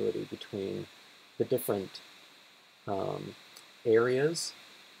continuity between the different areas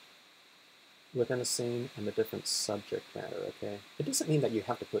within a scene and the different subject matter, okay? It doesn't mean that you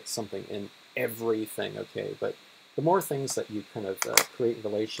have to put something in everything, okay? But the more things that you kind of create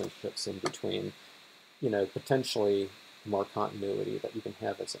relationships in between, you know, potentially more continuity that you can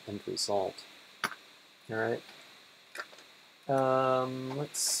have as an end result. All right.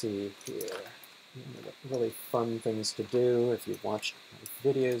 Let's see here. Really fun things to do if you've watched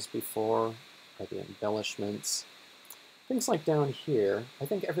my videos before are the embellishments. Things like down here, I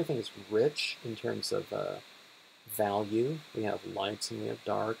think everything is rich in terms of value. We have lights and we have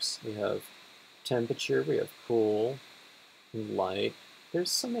darks. We have temperature, we have cool and light. There's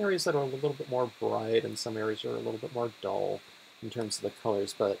some areas that are a little bit more bright and some areas are a little bit more dull in terms of the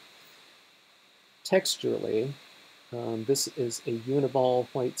colors, but texturally, this is a Uniball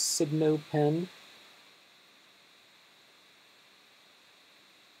white Signo pen.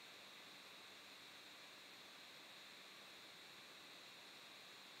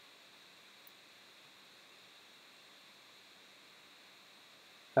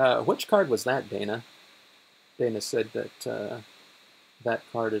 Which card was that, Dana? Dana said that that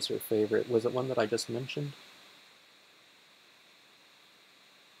card is her favorite. Was it one that I just mentioned?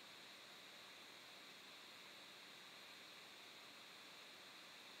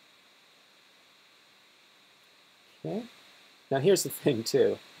 Okay. Now here's the thing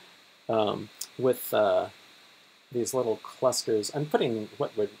too. With these little clusters, I'm putting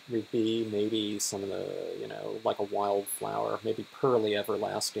what would be maybe some of the, you know, like a wildflower, maybe Pearly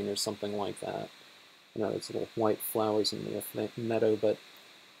Everlasting or something like that. You know, it's little white flowers in the meadow, but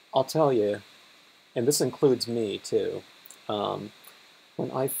I'll tell you, and this includes me too,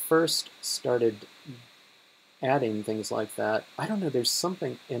 when I first started adding things like that, I don't know, there's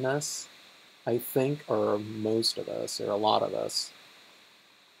something in us, I think, or most of us, or a lot of us,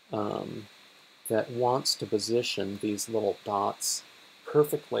 that wants to position these little dots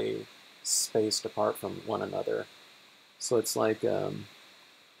perfectly spaced apart from one another. So it's like a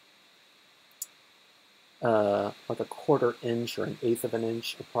 1/4 inch or 1/8 of an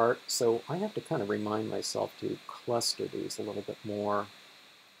inch apart. So I have to kind of remind myself to cluster these a little bit more.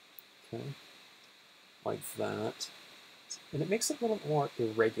 Okay, like that. And it makes it a little more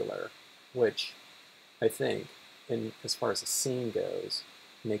irregular, which I think, as far as the scene goes,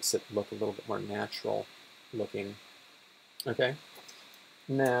 makes it look a little bit more natural looking. Okay.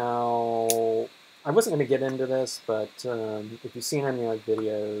 Now, I wasn't going to get into this, but if you've seen any of my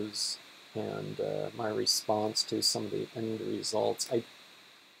videos and my response to some of the end results, I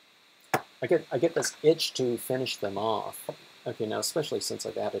get this itch to finish them off. Okay, now especially since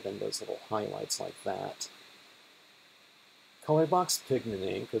I've added in those little highlights like that. Color box pigment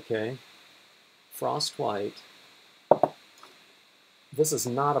ink, okay. Frost white. This is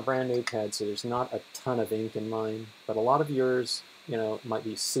not a brand new pad, so there's not a ton of ink in mine, but a lot of yours, you know, might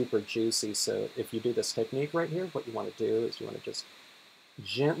be super juicy. So if you do this technique right here, what you want to do is you want to just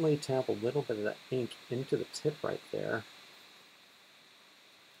gently tap a little bit of that ink into the tip right there.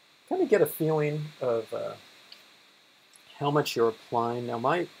 Kind of get a feeling of how much you're applying. Now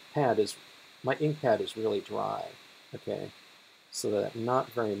my ink pad is really dry, okay, so that not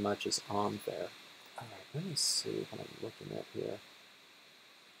very much is on there. All right, let me see what I'm looking at here.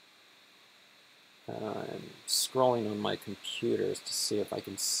 I'm scrolling on my computers to see if I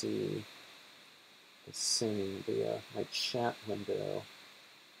can see the scene via my chat window.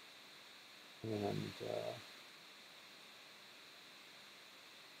 And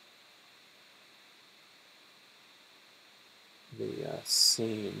the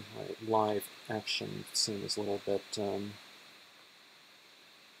scene, right, live action scene is a little bit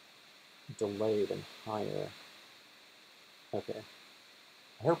delayed and higher. Okay.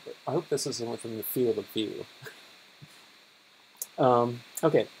 I hope this isn't within the field of view.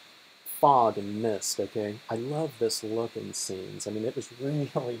 Okay, fog and mist, okay? I love this look in scenes. I mean, it was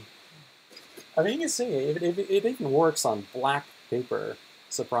really... I mean, you can see, it even works on black paper,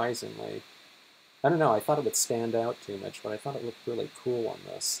 surprisingly. I don't know, I thought it would stand out too much, but I thought it looked really cool on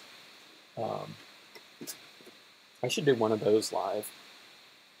this. I should do one of those live.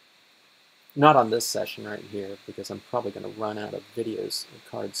 Not on this session right here, because I'm probably going to run out of videos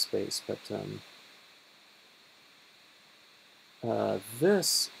card space, but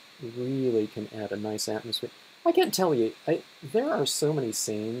this really can add a nice atmosphere. I can't tell you, there are so many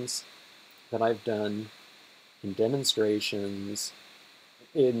scenes that I've done in demonstrations,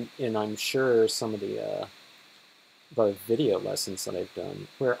 in I'm sure some of the the video lessons that I've done,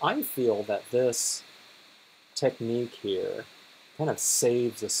 where I feel that this technique here kind of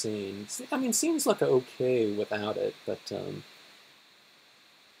saves a scene. I mean, scenes look okay without it, but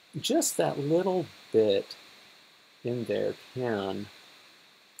just that little bit in there can,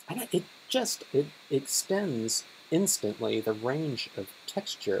 it extends instantly the range of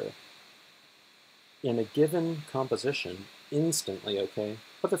texture in a given composition instantly, okay?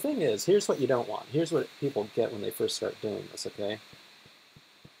 But the thing is, here's what you don't want. Here's what people get when they first start doing this, okay?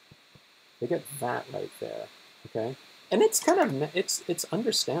 They get that right there, okay? And it's kind of, it's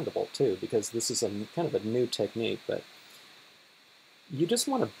understandable too, because this is a kind of a new technique, but you just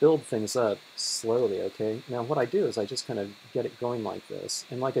want to build things up slowly, okay? Now what I do is I just kind of get it going like this.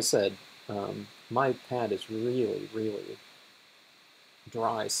 And like I said, my pad is really, really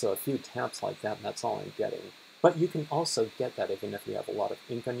dry, so a few taps like that, and that's all I'm getting. But you can also get that even if you have a lot of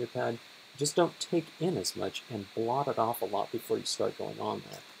ink on your pad. Just don't take in as much and blot it off a lot before you start going on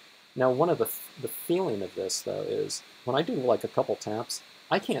there. Now, one of the feeling of this, though, is when I do like a couple taps,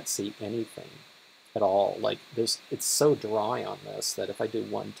 I can't see anything at all. Like, it's so dry on this that if I do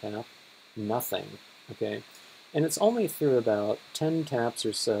one tap, nothing, okay? And it's only through about 10 taps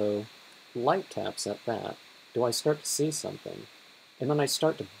or so, light taps at that, do I start to see something. And then I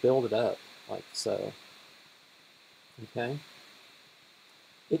start to build it up, like so, okay?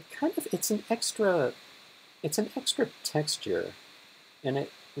 It's an extra texture, and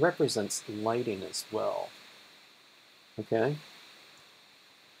it represents lighting as well, okay?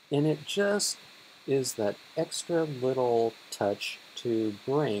 And it just is that extra little touch to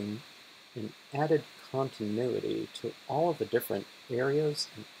bring an added continuity to all of the different areas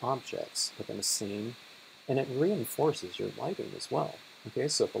and objects within a scene, and it reinforces your lighting as well, okay?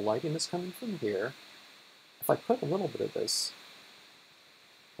 So if the lighting is coming from here, if I put a little bit of this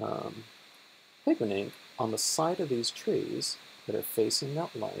pigment ink on the side of these trees that are facing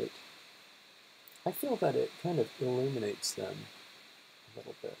that light, I feel that it kind of illuminates them a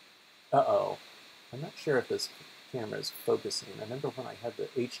little bit. Uh-oh. I'm not sure if this camera is focusing. I remember when I had the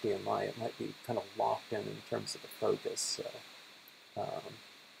HDMI, it might be kind of locked in terms of the focus. So,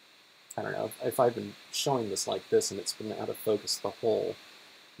 I don't know. If I've been showing this like this and it's been out of focus the whole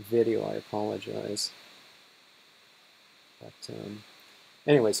video, I apologize. But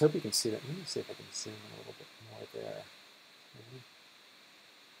anyways, hope you can see that. Let me see if I can zoom in a little bit more there. Okay.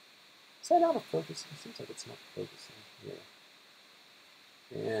 Is that out of focus? It seems like it's not focusing here.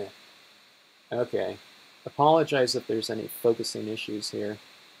 Yeah. Okay. Apologize if there's any focusing issues here.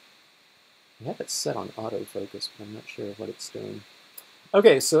 I have it set on autofocus, but I'm not sure what it's doing.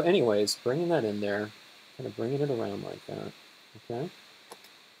 Okay, so anyways, bringing that in there, kind of bringing it around like that, okay?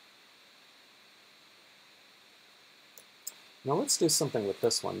 Now let's do something with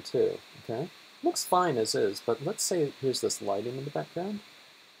this one too, okay? Looks fine as is, but let's say here's this lighting in the background,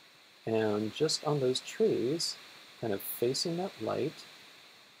 and just on those trees, kind of facing that light,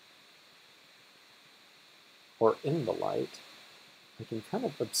 or in the light, I can kind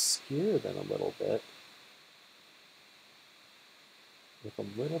of obscure them a little bit with a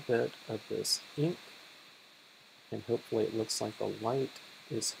little bit of this ink, and hopefully it looks like the light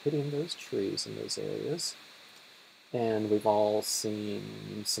is hitting those trees in those areas. And we've all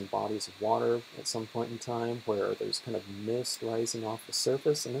seen some bodies of water at some point in time where there's kind of mist rising off the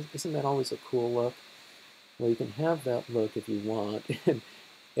surface, and isn't that always a cool look? Well, you can have that look if you want in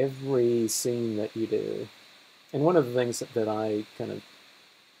every scene that you do. And one of the things that I kind of,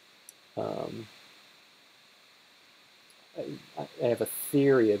 I have a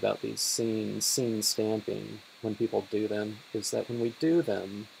theory about these scene stamping when people do them, is that when we do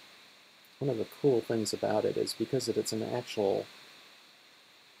them, one of the cool things about it is because it's an actual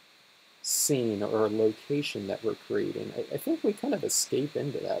scene or a location that we're creating, I think we kind of escape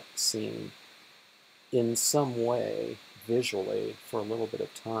into that scene in some way visually for a little bit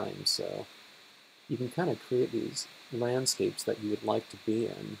of time. So you can kind of create these landscapes that you would like to be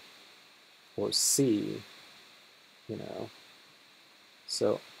in or see, you know.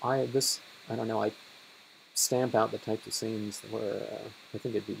 So I don't know, I stamp out the types of scenes where I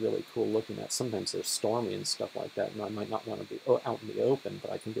think it'd be really cool looking at. Sometimes they're stormy and stuff like that, and I might not want to be out in the open,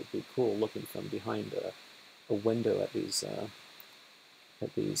 but I think it'd be cool looking from behind a window at these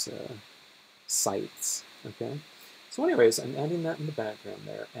sites, okay? So anyways, I'm adding that in the background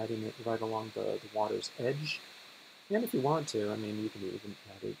there, adding it right along the water's edge. And if you want to, I mean, you can even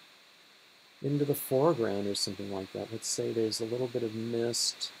add it into the foreground or something like that. Let's say there's a little bit of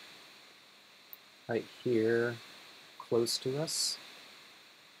mist right here close to us.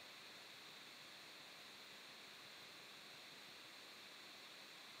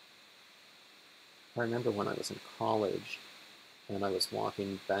 I remember when I was in college and I was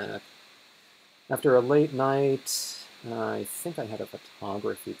walking back after a late night. I think I had a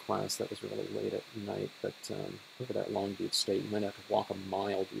photography class that was really late at night, but over at Long Beach State, you might have to walk a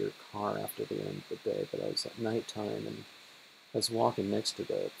mile to your car after the end of the day, but I was at nighttime, and I was walking next to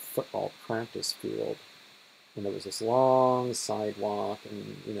the football practice field, and there was this long sidewalk,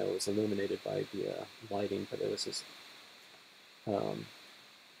 and, you know, it was illuminated by the lighting, but there was this kind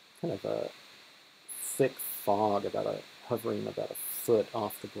of a thick fog hovering about a foot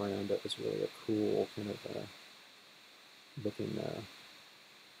off the ground. That was really a cool kind of looking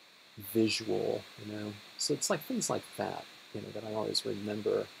visual, you know. So it's like things like that, you know, that I always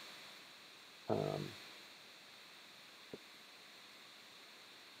remember. And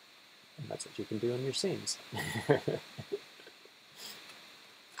that's what you can do in your scenes.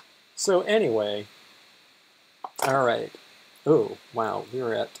 So anyway, all right. Oh, wow,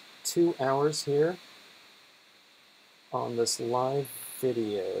 we're at 2 hours here on this live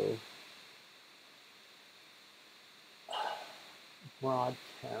video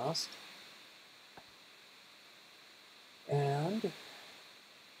broadcast. And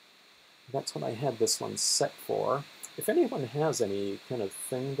that's what I had this one set for. If anyone has any kind of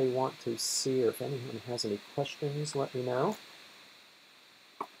thing they want to see, or if anyone has any questions, let me know.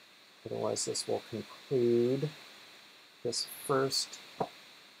 Otherwise, this will conclude this first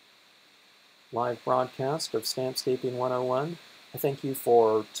live broadcast of Stampscaping 101. I thank you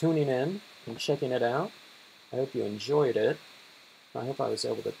for tuning in and checking it out. I hope you enjoyed it. I hope I was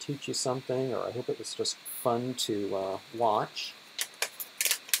able to teach you something, or I hope it was just fun to watch.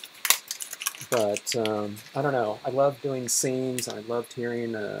 But I don't know. I love doing scenes, and I loved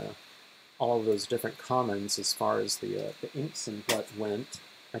hearing all of those different comments as far as the inks and what went.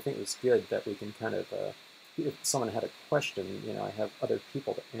 I think it was good that we can kind of, if someone had a question, you know, I have other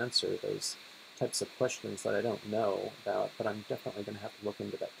people to answer those types of questions that I don't know about, but I'm definitely going to have to look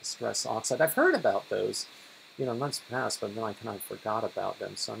into that Distress Oxide. I've heard about those, you know, months past, but then I kind of forgot about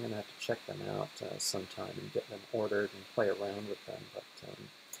them, so I'm going to have to check them out sometime and get them ordered and play around with them. But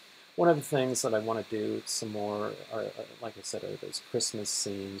one of the things that I want to do some more, are, like I said, are those Christmas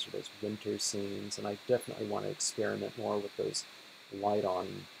scenes or those winter scenes, and I definitely want to experiment more with those light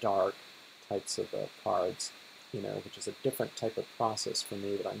on dark types of cards, you know, which is a different type of process for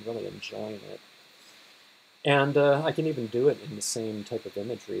me, but I'm really enjoying it. And I can even do it in the same type of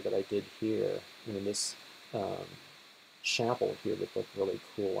imagery that I did here. I mean, this chapel here would look really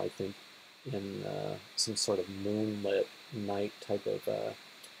cool, I think, in some sort of moonlit night type of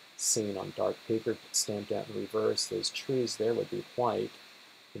scene on dark paper stamped out in reverse. Those trees there would be white,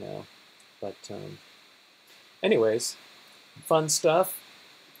 you know. But anyways, fun stuff.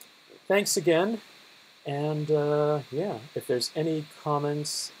 Thanks again. And yeah, if there's any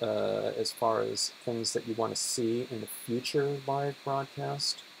comments as far as things that you want to see in a future live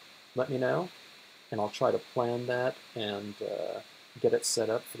broadcast, let me know, and I'll try to plan that and get it set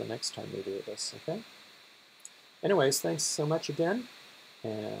up for the next time we do this, okay? Anyways, thanks so much again,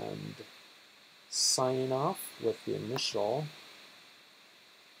 and signing off with the initial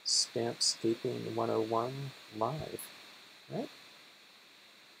Stampscaping 101 live, right?